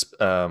was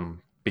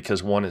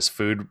because one is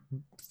food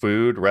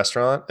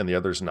restaurant and the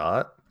other's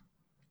not.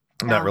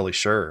 I'm not really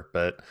sure,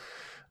 but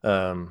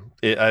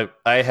I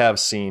have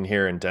seen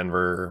here in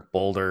Denver,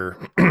 Boulder,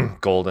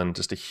 Golden,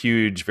 just a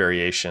huge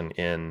variation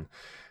in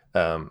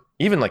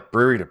even like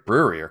brewery to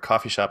brewery or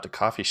coffee shop to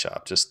coffee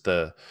shop, just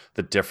the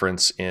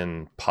difference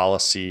in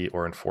policy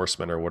or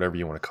enforcement or whatever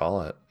you want to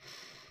call it.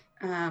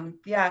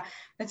 Yeah,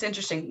 that's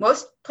interesting.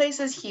 Most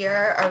places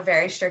here are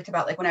very strict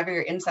about like whenever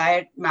you're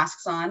inside,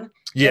 masks on,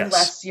 Yes.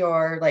 unless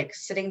you're like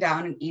sitting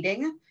down and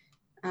eating,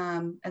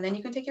 and then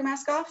you can take your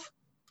mask off.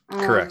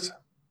 Correct.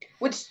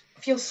 Which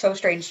feels so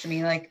strange to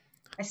me. Like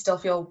I still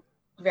feel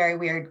very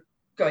weird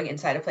going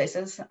inside of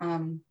places.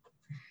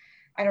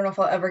 I don't know if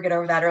I'll ever get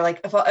over that, or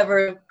like if I'll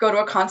ever go to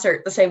a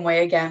concert the same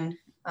way again.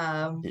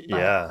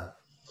 Yeah.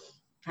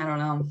 I don't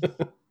know.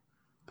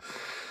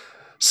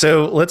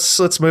 So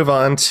let's move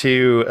on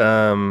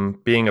to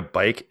being a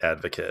bike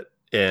advocate,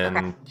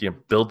 and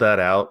build that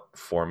out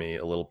for me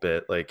a little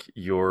bit, like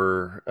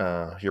your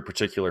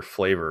particular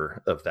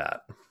flavor of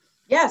that.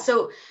 Yeah,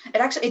 so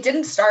it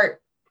didn't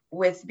start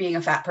with being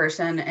a fat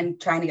person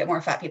and trying to get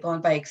more fat people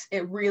on bikes.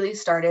 It really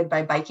started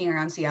by biking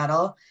around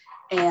Seattle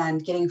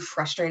and getting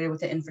frustrated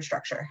with the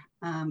infrastructure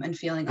and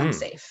feeling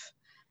unsafe.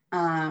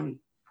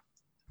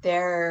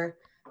 There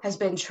has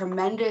been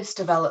tremendous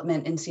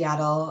development in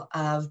Seattle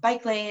of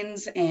bike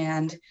lanes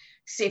and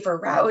safer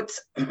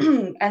routes.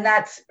 And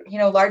that's,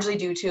 largely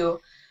due to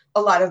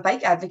a lot of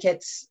bike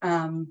advocates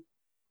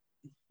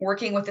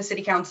working with the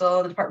city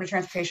council, the Department of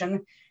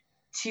Transportation,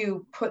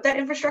 to put that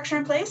infrastructure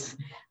in place.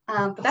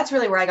 But that's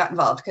really where I got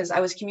involved, because I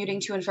was commuting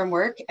to and from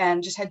work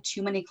and just had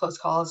too many close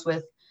calls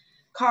with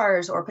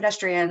cars or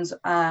pedestrians.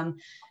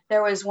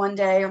 There was one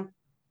day,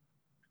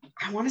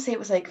 I want to say it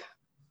was like,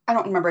 I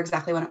don't remember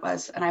exactly when it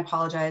was, and I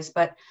apologize,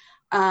 but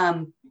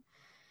I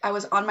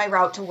was on my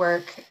route to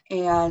work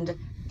and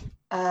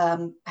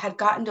had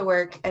gotten to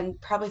work, and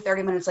probably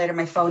 30 minutes later,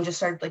 my phone just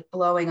started like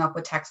blowing up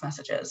with text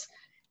messages.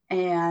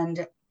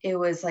 And it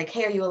was like,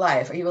 hey, are you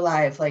alive? Are you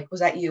alive? Like,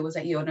 was that you? Was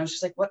that you? And I was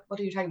just like, what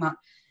are you talking about?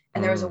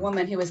 And there was a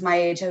woman who was my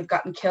age who had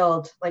gotten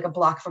killed like a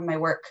block from my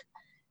work.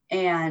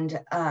 And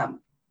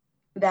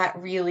that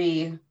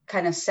really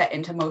kind of set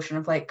into motion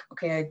of like,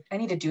 okay, I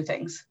need to do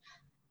things.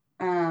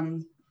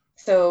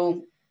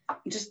 So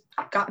just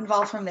got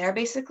involved from there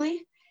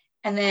basically.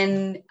 And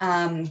then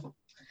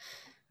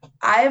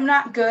I am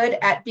not good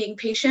at being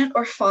patient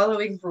or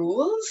following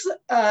rules.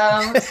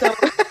 So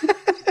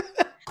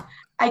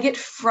I get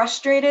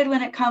frustrated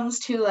when it comes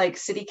to like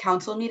city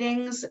council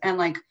meetings and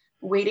like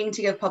waiting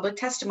to give public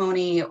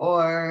testimony,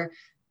 or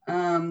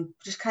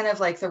just kind of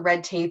like the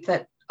red tape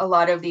that a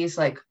lot of these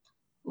like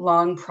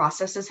long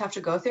processes have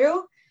to go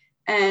through,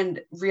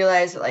 and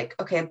realize that like,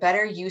 okay, a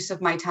better use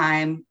of my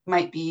time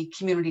might be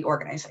community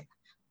organizing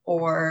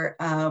or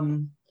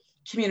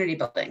community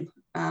building,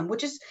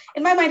 which is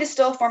in my mind is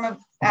still a form of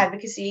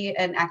advocacy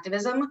and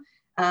activism.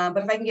 But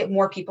if I can get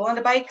more people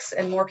onto bikes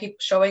and more people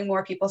showing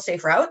more people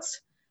safe routes,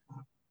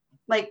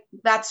 like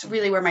that's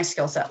really where my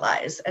skill set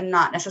lies, and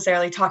not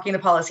necessarily talking to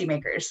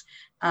policymakers.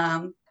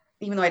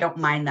 Even though I don't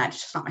mind that,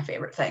 it's just not my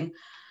favorite thing.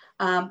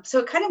 So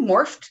it kind of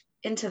morphed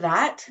into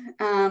that.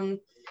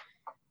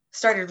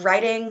 Started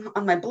writing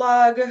on my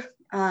blog.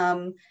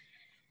 And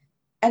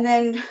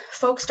then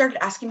folks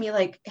started asking me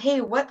like,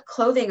 hey, what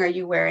clothing are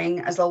you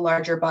wearing as a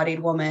larger bodied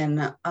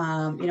woman?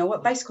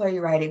 What bicycle are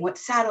you riding? What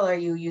saddle are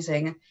you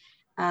using?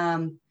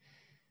 And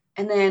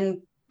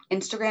then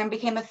Instagram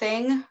became a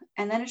thing.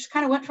 And then it just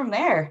kind of went from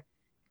there.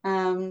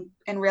 And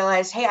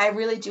realized, hey, I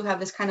really do have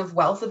this kind of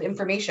wealth of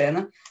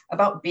information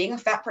about being a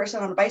fat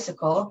person on a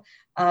bicycle.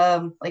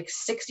 Like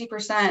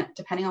 60%,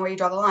 depending on where you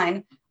draw the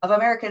line, of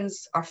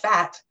Americans are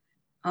fat.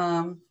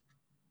 I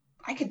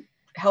could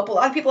help a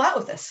lot of people out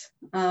with this.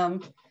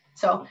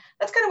 So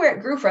that's kind of where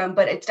it grew from,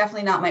 but it's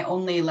definitely not my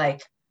only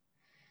like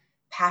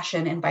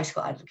passion in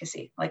bicycle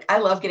advocacy. Like I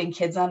love getting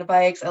kids onto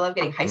bikes. I love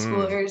getting high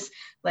schoolers.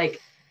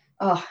 Like,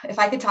 oh, if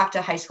I could talk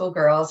to high school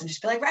girls and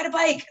just be like, ride a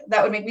bike,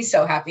 that would make me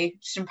so happy.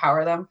 Just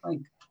empower them. Like,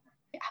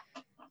 yeah.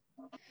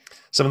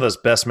 Some of those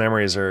best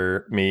memories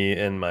are me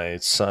and my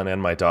son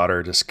and my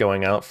daughter just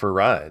going out for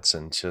rides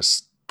and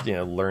just,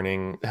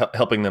 learning,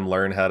 helping them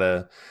learn how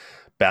to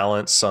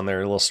balance on their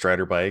little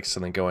strider bikes,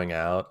 and then going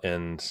out,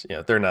 and,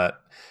 they're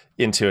not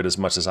into it as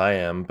much as I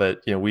am,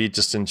 but, we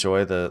just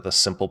enjoy the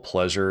simple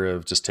pleasure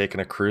of just taking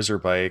a cruiser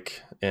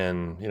bike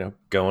and,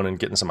 going and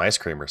getting some ice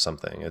cream or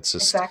something. It's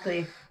just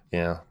exactly.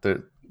 I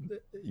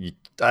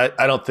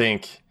don't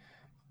think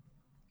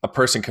a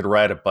person could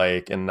ride a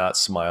bike and not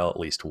smile at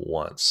least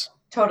once.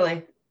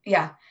 Totally.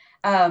 Yeah.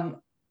 And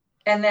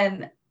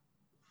then,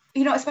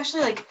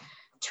 especially like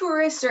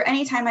tourists, or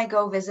anytime I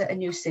go visit a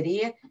new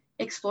city,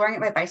 exploring it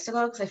by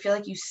bicycle, because I feel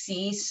like you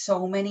see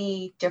so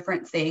many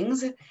different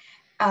things,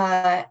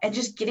 and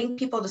just getting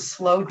people to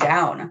slow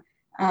down.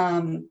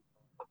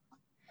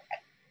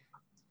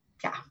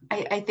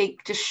 I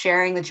think just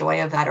sharing the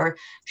joy of that, or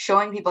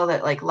showing people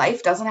that like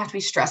life doesn't have to be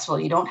stressful.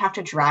 You don't have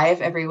to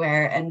drive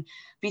everywhere and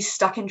be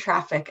stuck in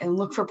traffic and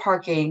look for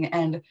parking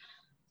and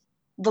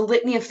the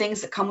litany of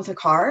things that come with a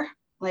car.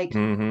 Like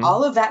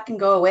all of that can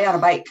go away on a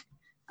bike.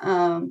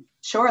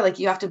 Sure, like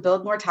you have to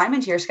build more time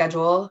into your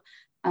schedule.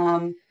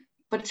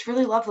 But it's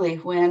really lovely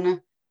when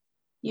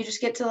you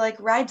just get to like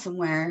ride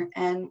somewhere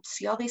and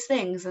see all these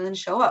things and then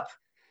show up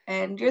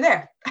and you're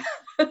there.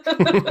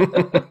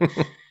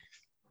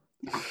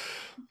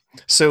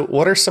 So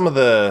what are some of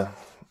the,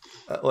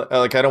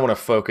 like, I don't want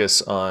to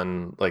focus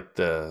on like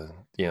the,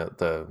 not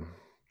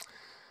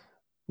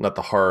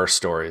the horror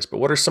stories, but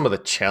what are some of the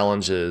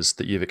challenges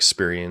that you've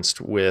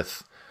experienced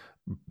with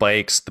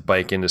bikes, the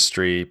bike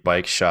industry,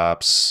 bike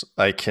shops?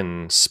 I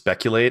can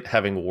speculate,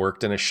 having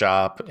worked in a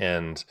shop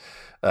and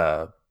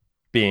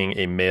being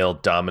a male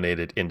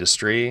dominated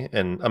industry,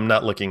 and I'm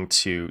not looking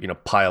to,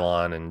 pile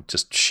on and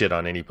just shit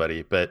on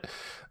anybody, but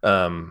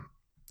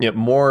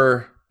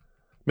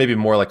maybe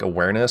more like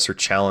awareness or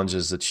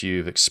challenges that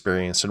you've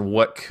experienced, and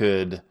what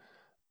could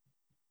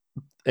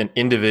an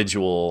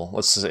individual,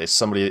 let's say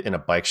somebody in a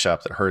bike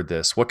shop that heard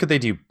this, what could they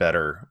do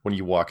better when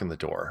you walk in the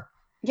door?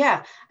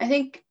 Yeah, I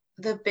think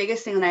the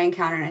biggest thing that I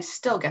encounter, and I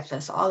still get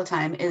this all the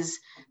time, is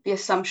the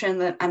assumption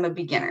that I'm a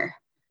beginner.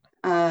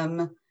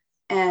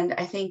 And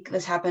I think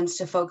this happens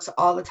to folks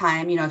all the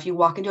time. If you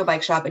walk into a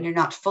bike shop and you're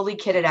not fully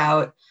kitted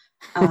out,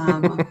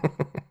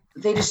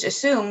 they just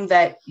assume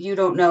that you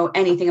don't know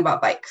anything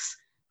about bikes.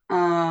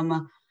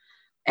 And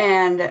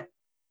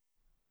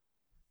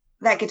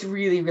that gets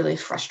really, really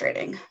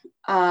frustrating.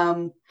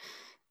 On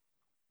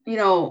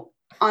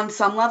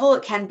some level,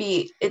 it can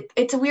be,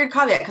 it's a weird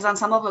caveat, because on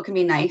some level it can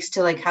be nice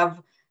to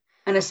have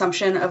an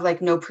assumption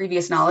of no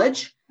previous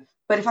knowledge.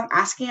 But if I'm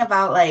asking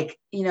about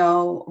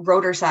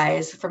rotor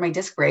size for my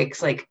disc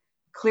brakes,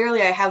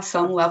 clearly I have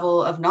some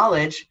level of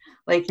knowledge,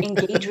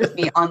 engage with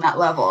me on that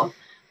level.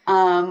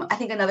 I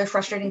think another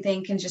frustrating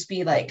thing can just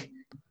be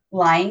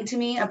lying to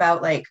me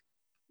about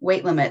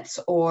weight limits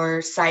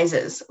or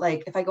sizes.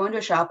 If I go into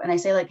a shop and I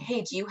say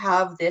hey, do you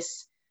have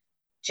this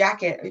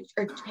jacket,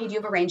 or hey, do you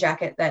have a rain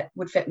jacket that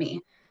would fit me?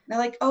 And they're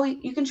like, oh,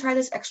 you can try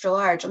this extra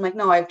large. I'm like,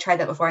 no, I've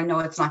tried that before. I know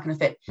it's not going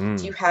to fit.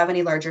 Do you have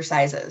any larger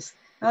sizes?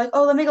 They're like,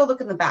 oh, let me go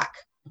look in the back.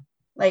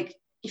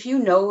 If you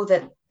know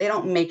that they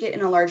don't make it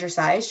in a larger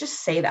size,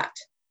 just say that.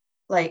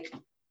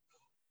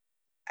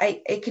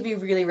 It could be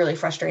really, really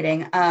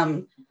frustrating.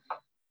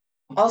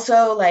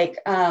 Also,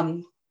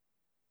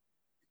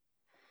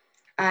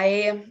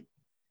 I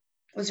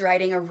was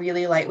riding a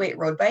really lightweight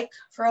road bike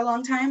for a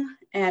long time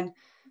and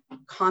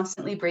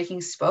constantly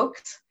breaking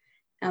spokes.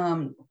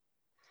 And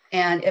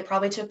it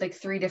probably took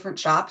 3 different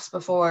shops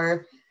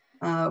before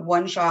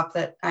one shop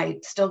that I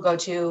still go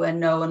to and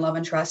know and love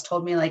and trust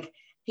told me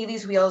hey,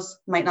 these wheels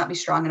might not be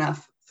strong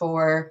enough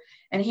for,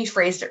 and he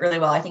phrased it really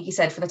well. I think he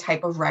said for the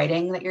type of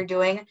riding that you're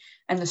doing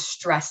and the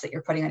stress that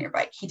you're putting on your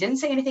bike. He didn't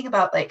say anything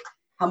about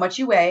how much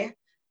you weigh,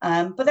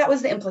 but that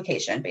was the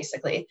implication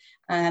basically.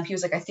 He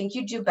was like, I think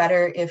you'd do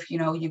better if,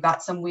 you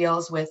got some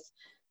wheels with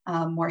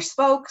more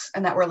spokes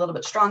and that were a little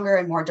bit stronger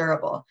and more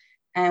durable.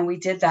 And we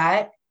did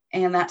that,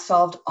 and that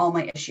solved all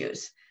my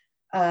issues.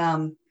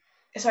 So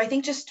I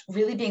think just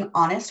really being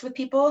honest with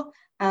people.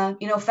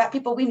 Fat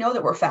people, we know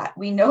that we're fat.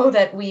 We know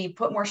that we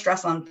put more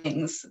stress on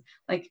things.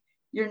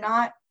 You're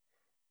not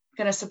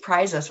going to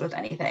surprise us with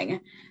anything.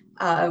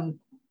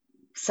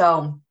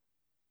 So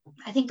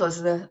I think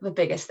those are the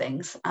biggest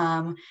things.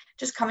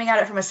 Just coming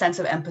at it from a sense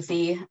of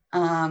empathy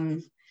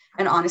and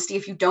honesty.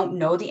 If you don't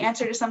know the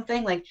answer to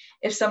something,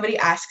 if somebody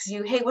asks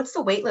you, hey, what's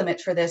the weight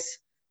limit for this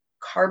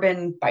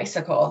carbon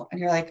bicycle? And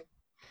you're like,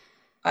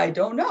 I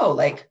don't know.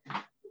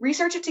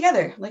 Research it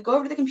together. Go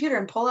over to the computer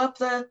and pull up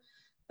the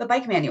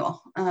bike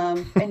manual,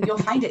 and you'll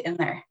find it in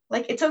there.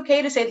 It's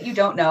okay to say that you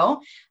don't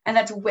know, and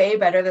that's way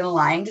better than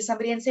lying to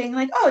somebody and saying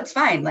oh, it's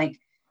fine.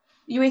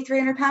 You weigh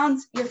 300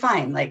 pounds, you're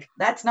fine.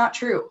 That's not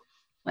true.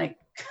 And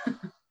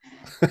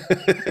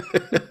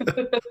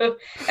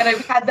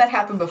I've had that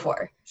happen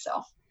before.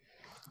 So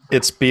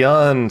it's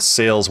beyond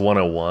sales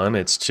 101.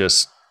 It's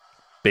just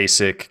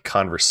basic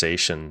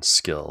conversation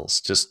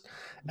skills. Just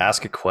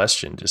ask a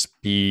question,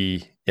 just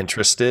be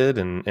interested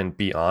and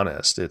be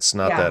honest. It's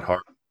not that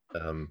hard.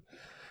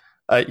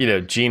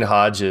 Gene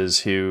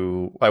Hodges,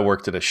 who I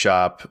worked at a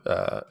shop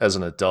as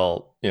an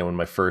adult, when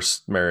my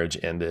first marriage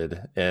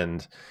ended,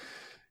 and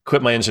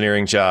quit my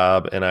engineering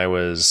job. And I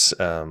was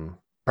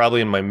probably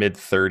in my mid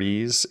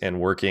 30s and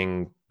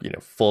working,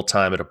 full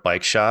time at a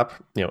bike shop,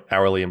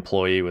 hourly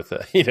employee with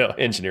a,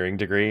 engineering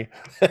degree.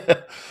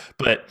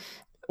 But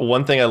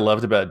one thing I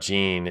loved about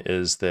Gene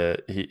is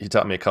that he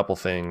taught me a couple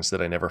things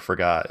that I never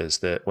forgot, is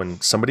that when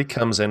somebody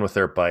comes in with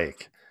their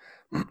bike,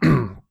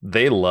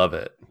 they love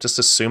it. Just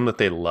assume that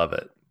they love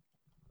it.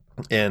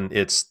 And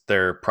it's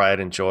their pride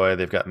and joy.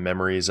 They've got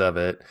memories of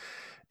it.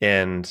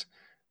 And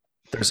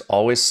there's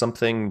always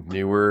something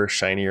newer,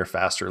 shinier,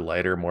 faster,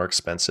 lighter, more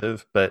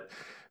expensive. But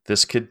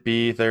this could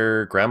be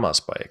their grandma's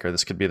bike, or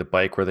this could be the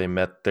bike where they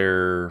met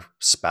their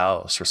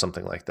spouse or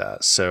something like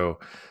that. So,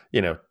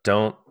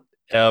 don't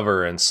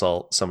ever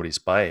insult somebody's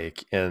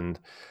bike. And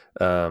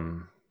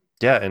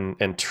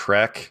and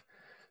Trek,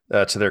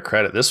 to their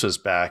credit, this was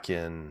back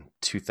in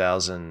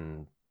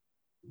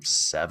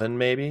 2007,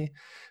 maybe.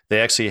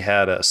 They actually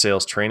had a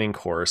sales training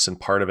course, and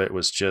part of it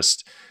was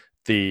just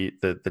the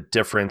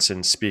difference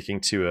in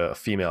speaking to a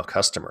female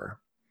customer.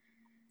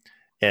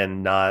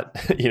 And not,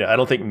 I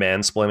don't think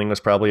mansplaining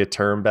was probably a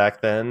term back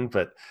then,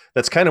 but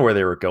that's kind of where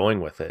they were going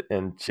with it.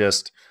 And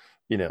just,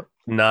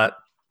 not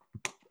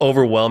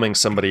overwhelming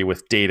somebody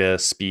with data,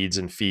 speeds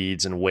and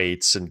feeds and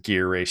weights and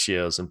gear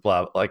ratios and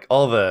blah,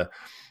 all the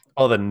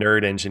all the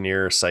nerd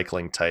engineer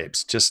cycling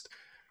types. Just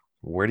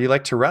where do you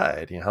like to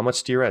ride? How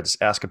much do you ride?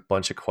 Just ask a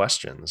bunch of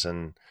questions,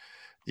 and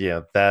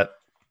that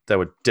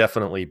would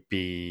definitely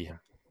be,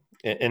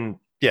 and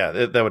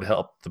that would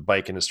help the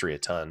bike industry a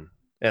ton,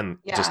 and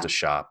just a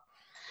shop.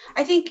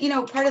 I think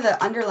part of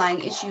the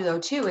underlying issue though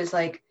too is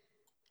like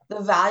the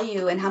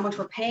value and how much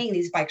we're paying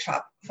these bike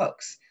shop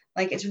folks.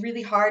 Like it's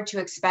really hard to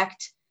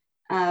expect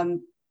a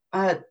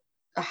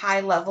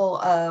high level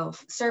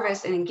of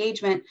service and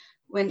engagement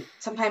when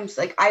sometimes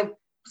like I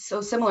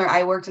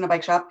worked in a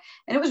bike shop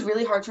and it was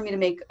really hard for me to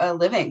make a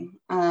living.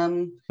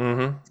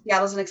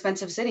 Seattle's an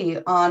expensive city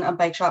on a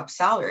bike shop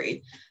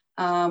salary.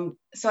 So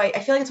I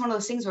feel like it's one of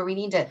those things where we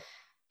need to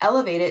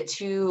elevate it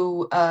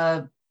to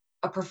a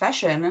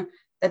profession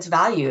that's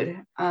valued,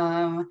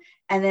 and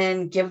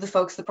then give the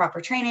folks the proper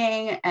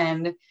training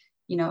and,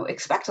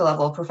 expect a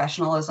level of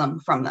professionalism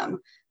from them.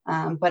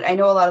 But I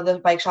know a lot of the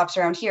bike shops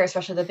around here,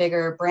 especially the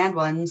bigger brand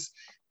ones,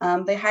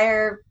 they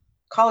hire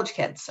college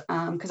kids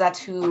because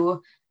that's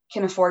who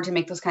can afford to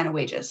make those kind of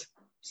wages.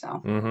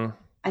 So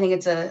I think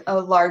it's a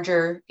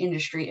larger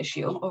industry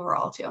issue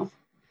overall too.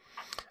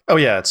 Oh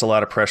yeah, it's a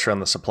lot of pressure on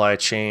the supply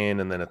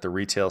chain, and then at the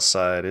retail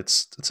side,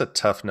 it's a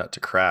tough nut to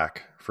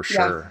crack for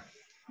sure.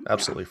 Yeah.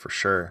 Absolutely, for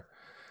sure.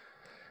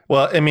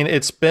 Well, I mean,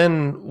 it's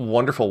been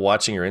wonderful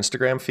watching your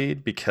Instagram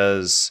feed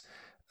because,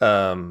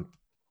 not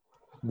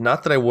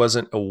that I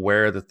wasn't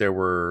aware that there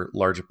were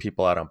larger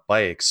people out on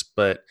bikes,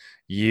 but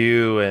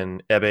you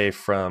and Ebe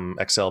from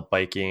XL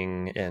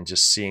Biking, and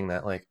just seeing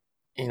that, like,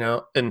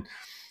 and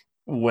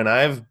when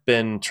I've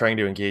been trying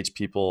to engage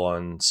people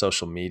on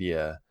social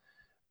media,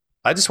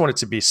 I just want it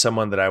to be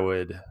someone that I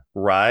would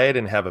ride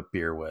and have a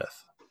beer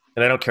with.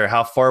 And I don't care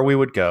how far we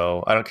would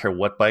go. I don't care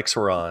what bikes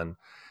we're on.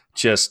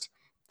 Just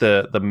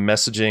the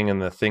messaging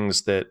and the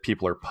things that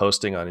people are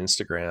posting on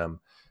Instagram.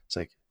 It's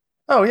like,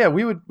 oh yeah,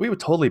 we would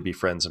totally be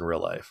friends in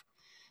real life.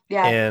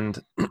 Yeah.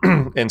 And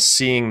and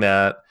seeing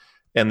that,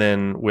 and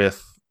then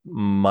with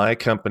my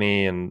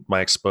company and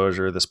my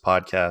exposure, this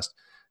podcast,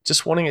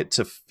 just wanting it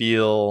to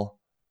feel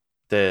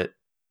that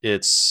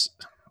it's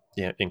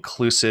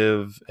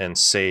inclusive and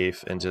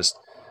safe, and just,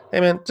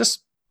 hey man,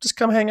 just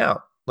come hang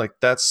out. Like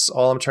that's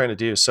all I'm trying to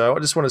do. So I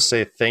just want to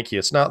say thank you.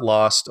 It's not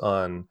lost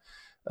on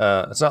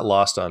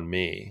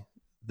me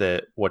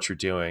that what you're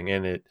doing,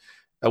 and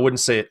I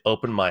wouldn't say it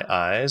opened my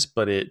eyes,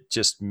 but it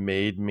just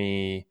made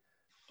me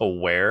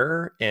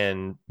aware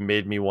and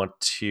made me want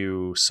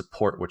to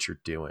support what you're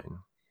doing.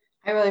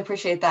 I really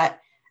appreciate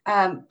that.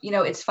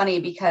 It's funny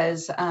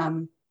because,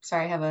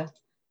 sorry, I have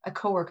a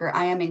coworker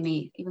IMing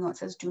me, even though it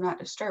says do not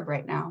disturb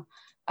right now.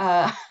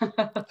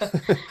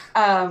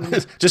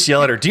 Just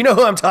yell at her. Do you know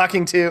who I'm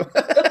talking to?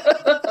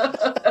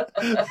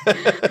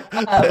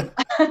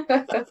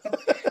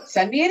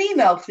 Send me an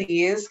email,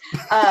 please.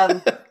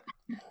 I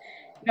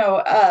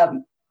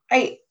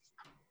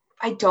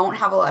don't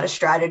have a lot of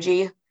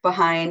strategy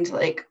behind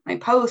like my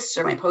posts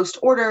or my post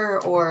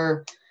order,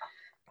 or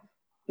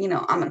I'm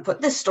going to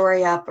put this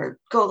story up or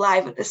go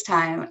live at this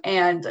time.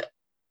 And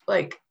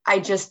like, I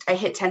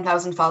hit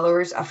 10,000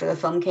 followers after the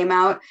film came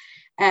out,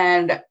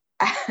 and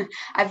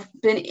I've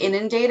been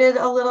inundated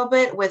a little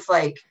bit with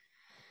like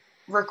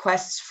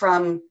requests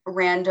from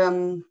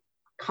random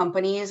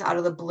companies out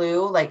of the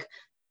blue, like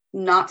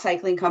not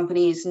cycling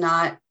companies,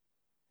 not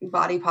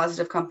body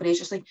positive companies,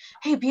 just like,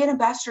 hey, be an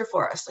ambassador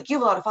for us. Like, you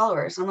have a lot of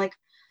followers. And I'm like,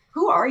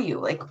 who are you?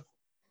 Like,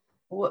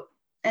 what?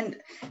 And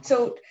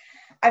so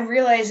I'm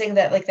realizing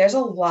that like there's a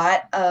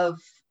lot of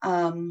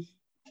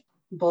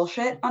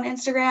bullshit on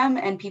Instagram,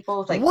 and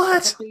people like,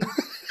 what?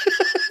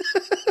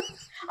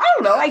 I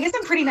don't know. I guess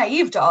I'm pretty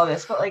naive to all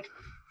this, but like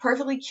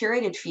perfectly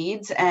curated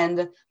feeds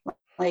and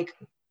like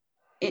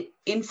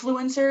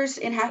influencers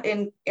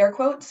in air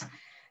quotes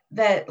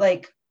that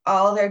like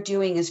all they're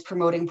doing is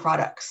promoting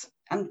products,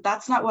 and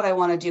that's not what I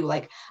want to do.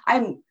 Like I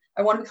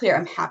want to be clear.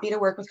 I'm happy to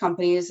work with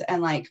companies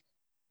and like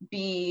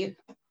be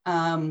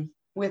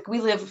we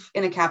live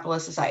in a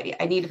capitalist society.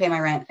 I need to pay my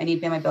rent. I need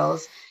to pay my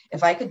bills.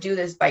 If I could do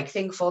this bike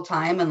thing full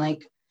time and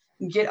like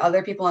get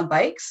other people on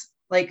bikes,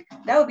 like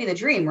that would be the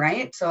dream,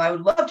 right? So I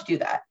would love to do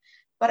that.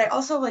 But I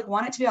also like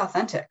want it to be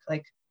authentic.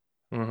 Like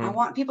I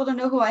want people to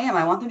know who I am.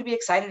 I want them to be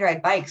excited to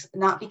ride bikes,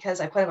 not because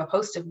I put up a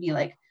post of me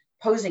like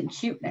posing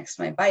cute next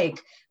to my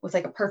bike with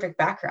like a perfect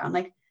background.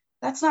 Like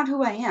that's not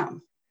who I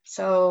am.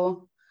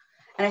 So,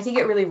 and I think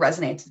it really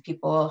resonates with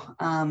people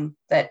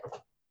that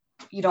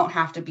you don't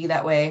have to be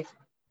that way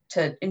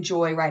to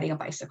enjoy riding a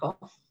bicycle.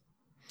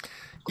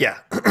 Yeah,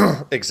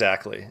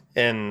 exactly.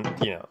 And,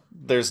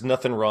 there's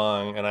nothing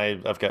wrong. And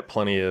I've got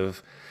plenty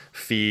of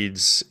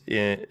feeds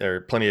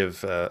or plenty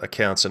of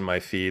accounts in my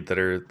feed that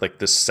are like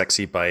this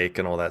sexy bike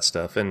and all that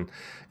stuff. And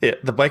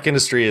the bike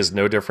industry is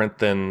no different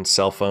than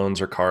cell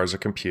phones or cars or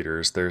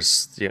computers.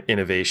 There's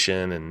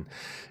innovation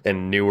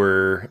and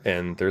newer,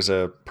 and there's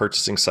a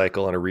purchasing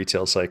cycle and a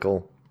retail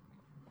cycle.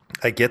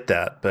 I get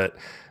that. But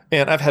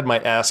man, I've had my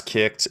ass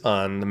kicked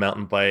on the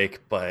mountain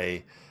bike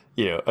by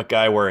a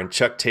guy wearing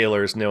Chuck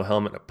Taylors, no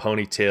helmet, and a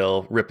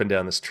ponytail, ripping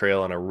down this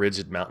trail on a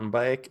rigid mountain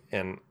bike.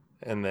 And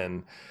and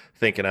then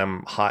thinking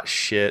I'm hot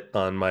shit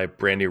on my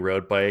brand new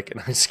road bike, and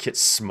I just get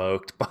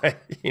smoked by,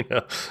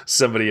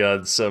 somebody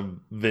on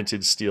some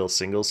vintage steel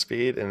single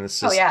speed. And it's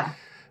just,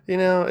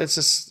 it's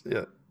just,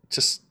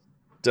 just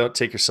don't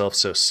take yourself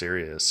so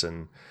serious.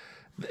 And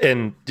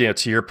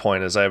to your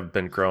point, as I've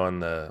been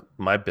growing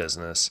my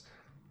business,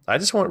 I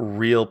just want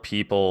real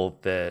people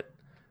that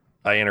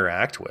I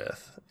interact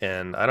with.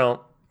 And I don't,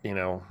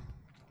 I'm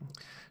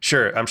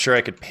sure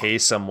I could pay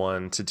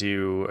someone to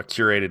do a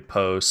curated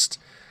post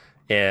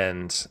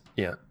and,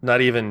 not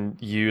even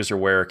use or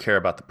wear or care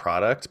about the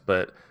product,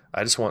 but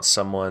I just want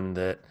someone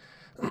that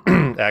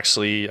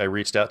actually I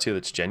reached out to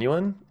that's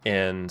genuine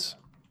and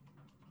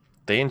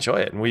they enjoy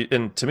it.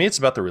 And to me, it's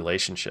about the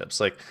relationships.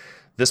 Like,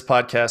 this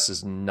podcast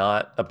is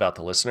not about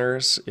the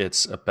listeners.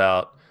 It's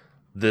about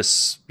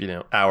this,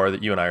 hour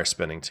that you and I are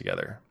spending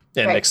together,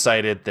 and right.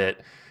 Excited that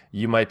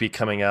you might be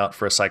coming out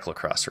for a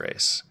cyclocross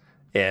race.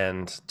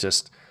 And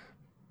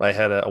I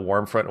had a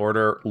warm front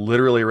order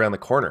literally around the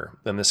corner,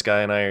 and this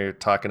guy and I are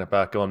talking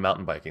about going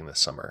mountain biking this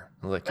summer.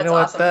 I'm like, that's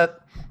awesome.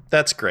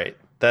 That's great.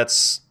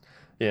 That's,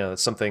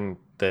 it's something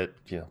that,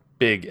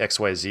 big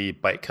XYZ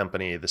bike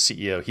company, the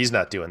CEO, he's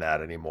not doing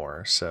that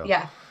anymore. So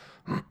yeah.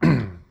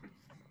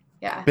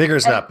 Yeah.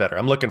 Bigger's not better.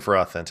 I'm looking for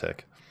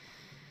authentic.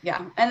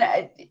 Yeah.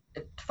 And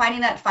finding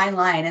that fine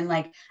line. And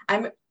like,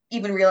 I'm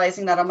even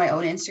realizing that on my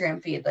own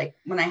Instagram feed, like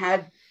when I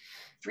had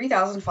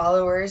 3,000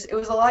 followers, it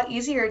was a lot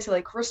easier to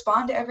like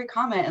respond to every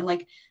comment and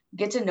like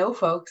get to know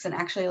folks and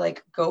actually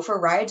like go for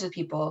rides with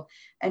people.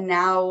 And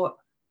now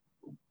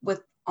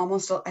with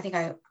almost, I think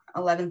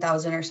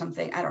 11,000 or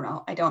something, I don't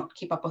know, I don't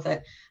keep up with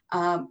it.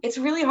 It's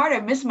really hard. I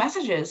miss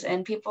messages,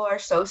 and people are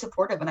so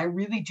supportive, and I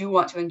really do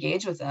want to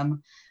engage with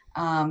them.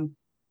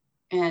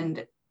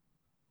 And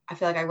I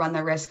feel like I run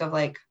the risk of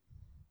like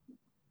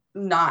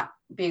not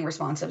being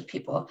responsive to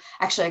people.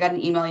 Actually, I got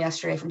an email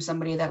yesterday from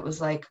somebody that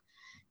was like,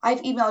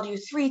 I've emailed you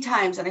 3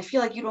 times and I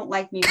feel like you don't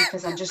like me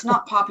because I'm just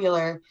not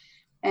popular.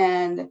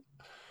 And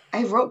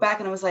I wrote back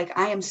and I was like,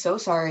 I am so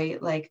sorry.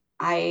 Like,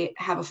 I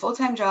have a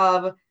full-time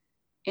job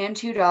and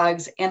 2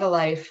 dogs and a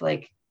life.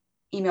 Like,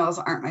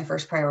 emails aren't my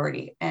first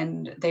priority.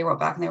 And they wrote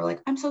back and they were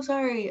like, I'm so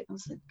sorry. I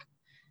was like,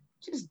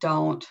 just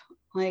don't.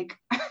 Like,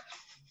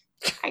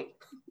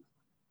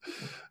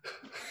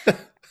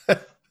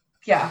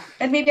 yeah.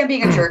 And maybe I'm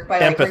being a jerk by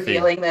like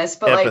revealing this,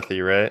 but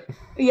empathy, like, right?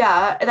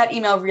 Yeah. That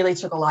email really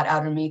took a lot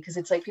out of me, because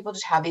it's like people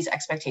just have these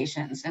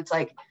expectations. And it's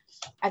like,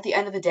 at the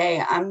end of the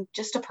day, I'm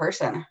just a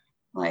person.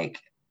 Like,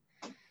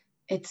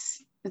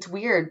 it's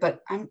weird,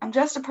 but I'm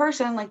just a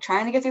person, like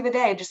trying to get through the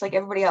day, just like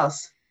everybody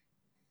else.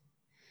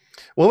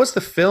 What was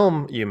the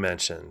film you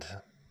mentioned?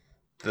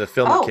 The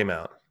film that came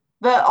out?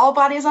 The All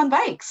Bodies on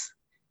Bikes.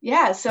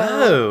 Yeah.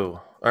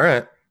 So. All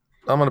right.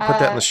 I'm going to put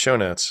that in the show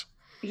notes.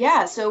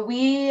 Yeah. So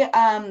we,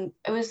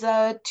 it was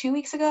 2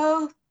 weeks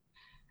ago.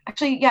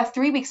 Actually, yeah,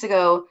 3 weeks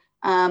ago.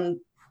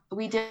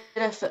 We did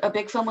a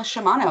big film with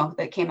Shimano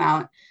that came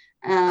out.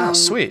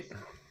 Sweet.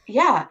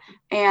 Yeah.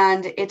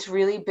 And it's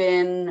really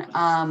been,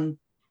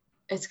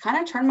 it's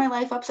kind of turned my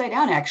life upside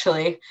down,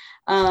 actually.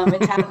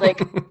 It's had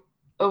like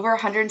over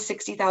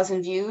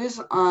 160,000 views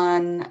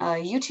on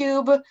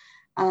YouTube.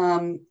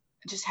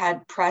 Just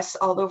had press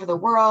all over the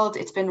world.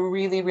 It's been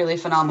really, really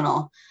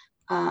phenomenal.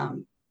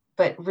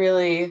 But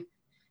really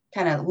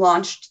kind of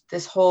launched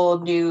this whole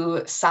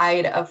new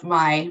side of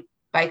my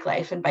bike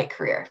life and bike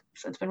career.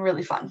 So it's been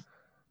really fun.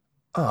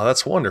 Oh,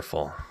 that's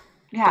wonderful.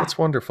 Yeah. That's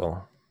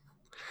wonderful.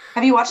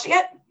 Have you watched it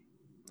yet?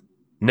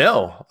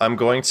 No, I'm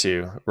going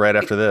to right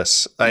after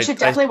this. You should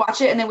definitely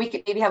watch it, and then we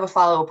could maybe have a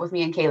follow-up with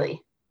me and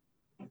Kaylee.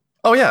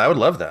 Oh yeah, I would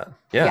love that.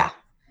 Yeah.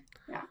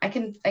 I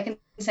can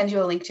send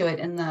you a link to it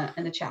in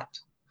the chat.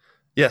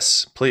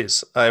 Yes,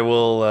 please. I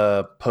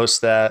will post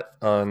that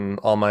on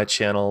all my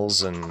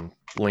channels and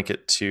link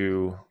it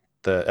to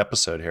the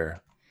episode here.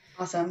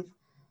 Awesome.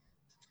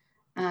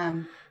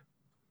 Well,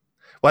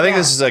 I think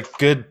this is a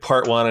good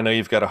part 1. I know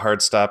you've got a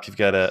hard stop. You've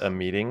got a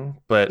meeting,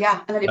 but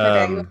yeah, and then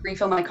I can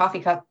refill my coffee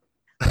cup.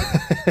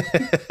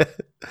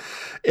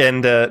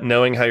 And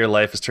knowing how your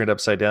life is turned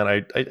upside down,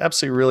 I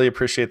absolutely really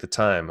appreciate the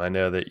time. I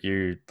know that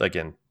you,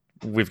 again,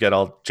 we've got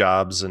all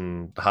jobs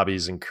and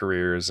hobbies and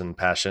careers and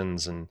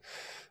passions, and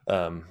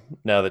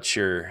now that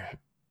you're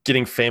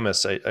getting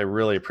famous, I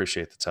really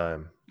appreciate the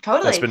time.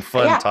 Totally. It's been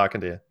fun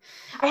talking to you.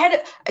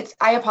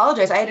 I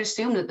apologize. I had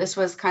assumed that this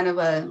was kind of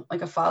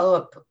a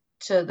follow-up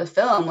to the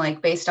film,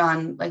 like based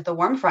on like the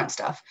warm front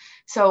stuff.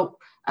 So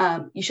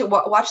you should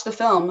watch the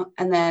film,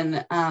 and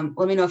then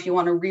let me know if you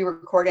want to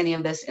re-record any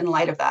of this in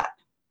light of that.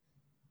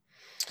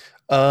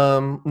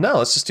 No,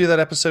 let's just do that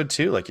episode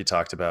 2, like you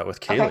talked about with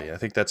Kaylee. Okay. I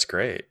think that's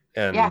great.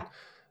 And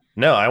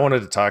no, I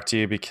wanted to talk to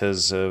you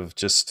because of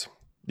just,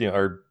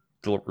 our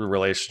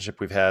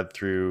relationship we've had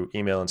through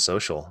email and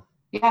social.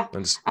 Yeah.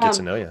 And just get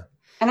to know you.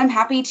 And I'm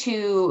happy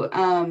to,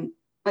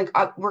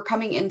 we're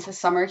coming into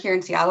summer here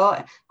in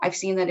Seattle. I've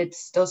seen that it's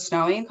still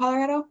snowing in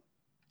Colorado.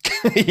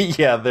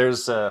 Yeah,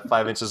 there's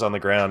 5 inches on the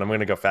ground. I'm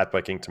going to go fat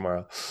biking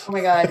tomorrow. Oh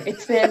my God.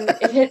 It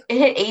hit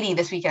 80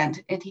 this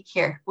weekend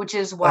here, which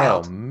is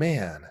wild. Oh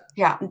man.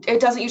 Yeah. It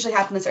doesn't usually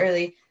happen this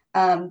early.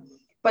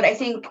 But I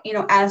think,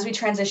 as we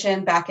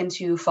transition back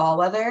into fall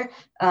weather,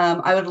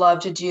 I would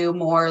love to do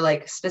more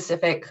like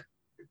specific,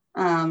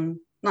 not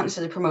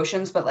necessarily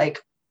promotions, but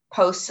like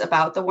posts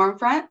about the warm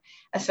front,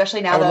 especially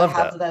now that I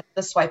have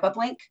the swipe up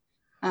link.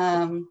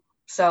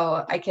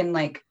 So I can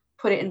like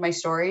put it in my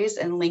stories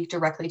and link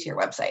directly to your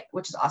website,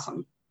 which is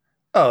awesome.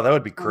 Oh, that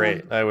would be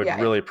great. I would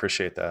really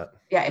appreciate that.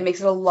 Yeah. It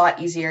makes it a lot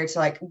easier to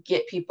like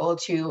get people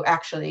to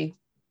actually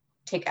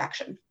take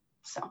action.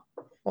 So.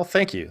 Well,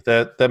 thank you.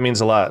 That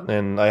means a lot.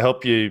 And I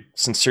hope you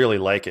sincerely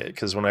like it,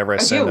 because whenever I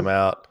send them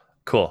out,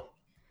 cool.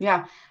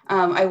 Yeah.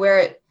 I wear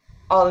it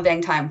all the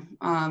dang time,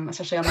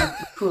 especially on my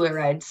cooler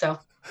ride. So.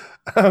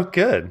 Oh,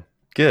 good.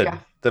 Yeah.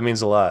 That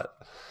means a lot.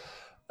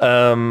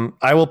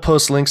 I will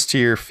post links to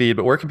your feed,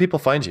 but where can people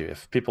find you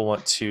if people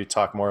want to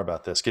talk more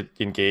about this, get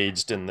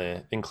engaged in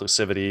the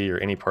inclusivity or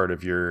any part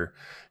of your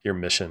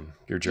mission,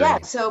 your journey?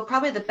 Yeah, so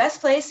probably the best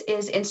place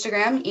is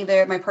Instagram,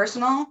 either my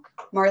personal,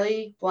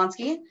 Marley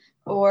Blonsky,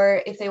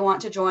 or if they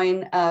want to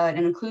join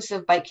an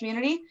inclusive bike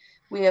community,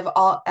 we have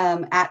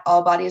at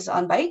All Bodies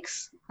on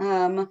Bikes,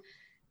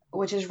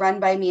 which is run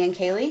by me and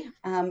Kaylee,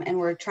 and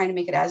we're trying to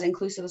make it as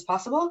inclusive as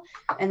possible.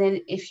 And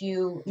then if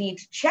you need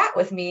to chat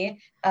with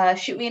me,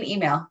 shoot me an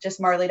email,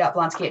 just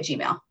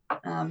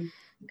marley.blonsky@gmail.com,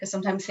 because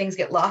sometimes things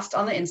get lost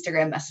on the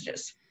Instagram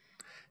messages.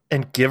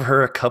 And give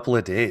her a couple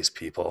of days,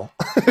 people.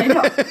 I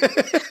know.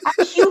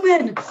 I'm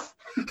human.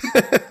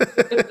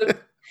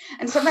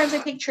 And sometimes I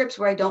take trips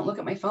where I don't look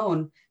at my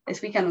phone. This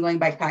weekend I'm going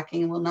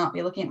bikepacking and will not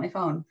be looking at my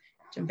phone,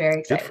 which I'm very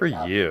excited about. Good for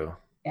you.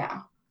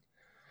 Yeah.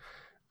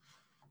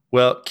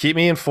 Well, keep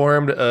me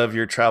informed of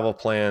your travel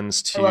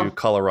plans to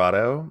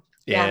Colorado,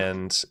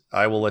 and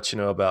I will let you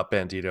know about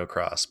Bandito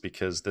Cross,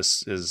 because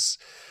this is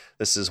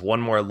one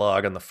more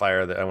log on the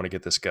fire that I want to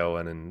get this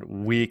going,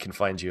 and we can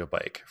find you a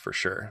bike for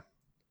sure.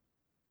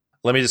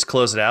 Let me just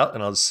close it out,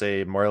 and I'll just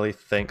say, Marley,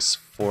 thanks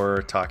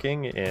for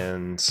talking,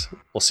 and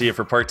we'll see you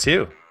for part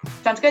 2.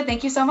 Sounds good.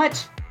 Thank you so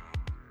much.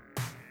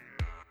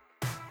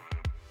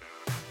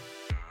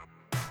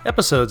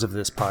 Episodes of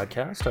this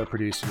podcast are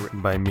produced and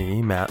written by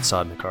me, Matt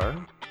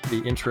Sodnikar.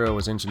 The intro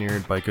was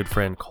engineered by good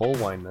friend Cole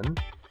Weinman,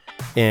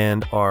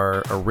 and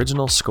our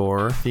original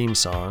score theme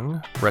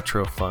song,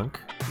 Retro Funk,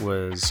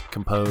 was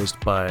composed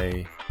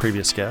by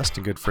previous guest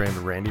and good friend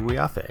Randy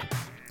Wiafe.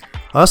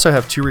 I also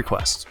have 2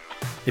 requests.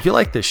 If you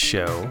like this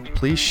show,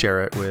 please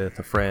share it with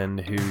a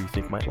friend who you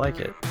think might like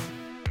it.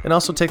 And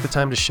also take the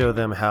time to show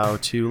them how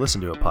to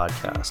listen to a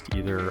podcast,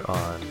 either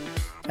on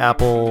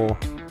Apple,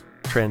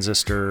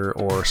 Transistor,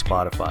 or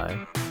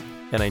Spotify.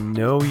 And I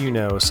know you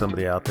know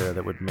somebody out there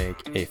that would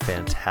make a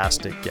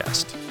fantastic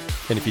guest.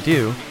 And if you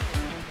do,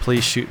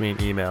 please shoot me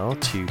an email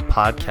to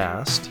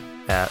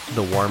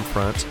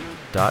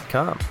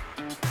podcast@thewarmfront.com.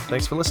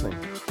 Thanks for listening.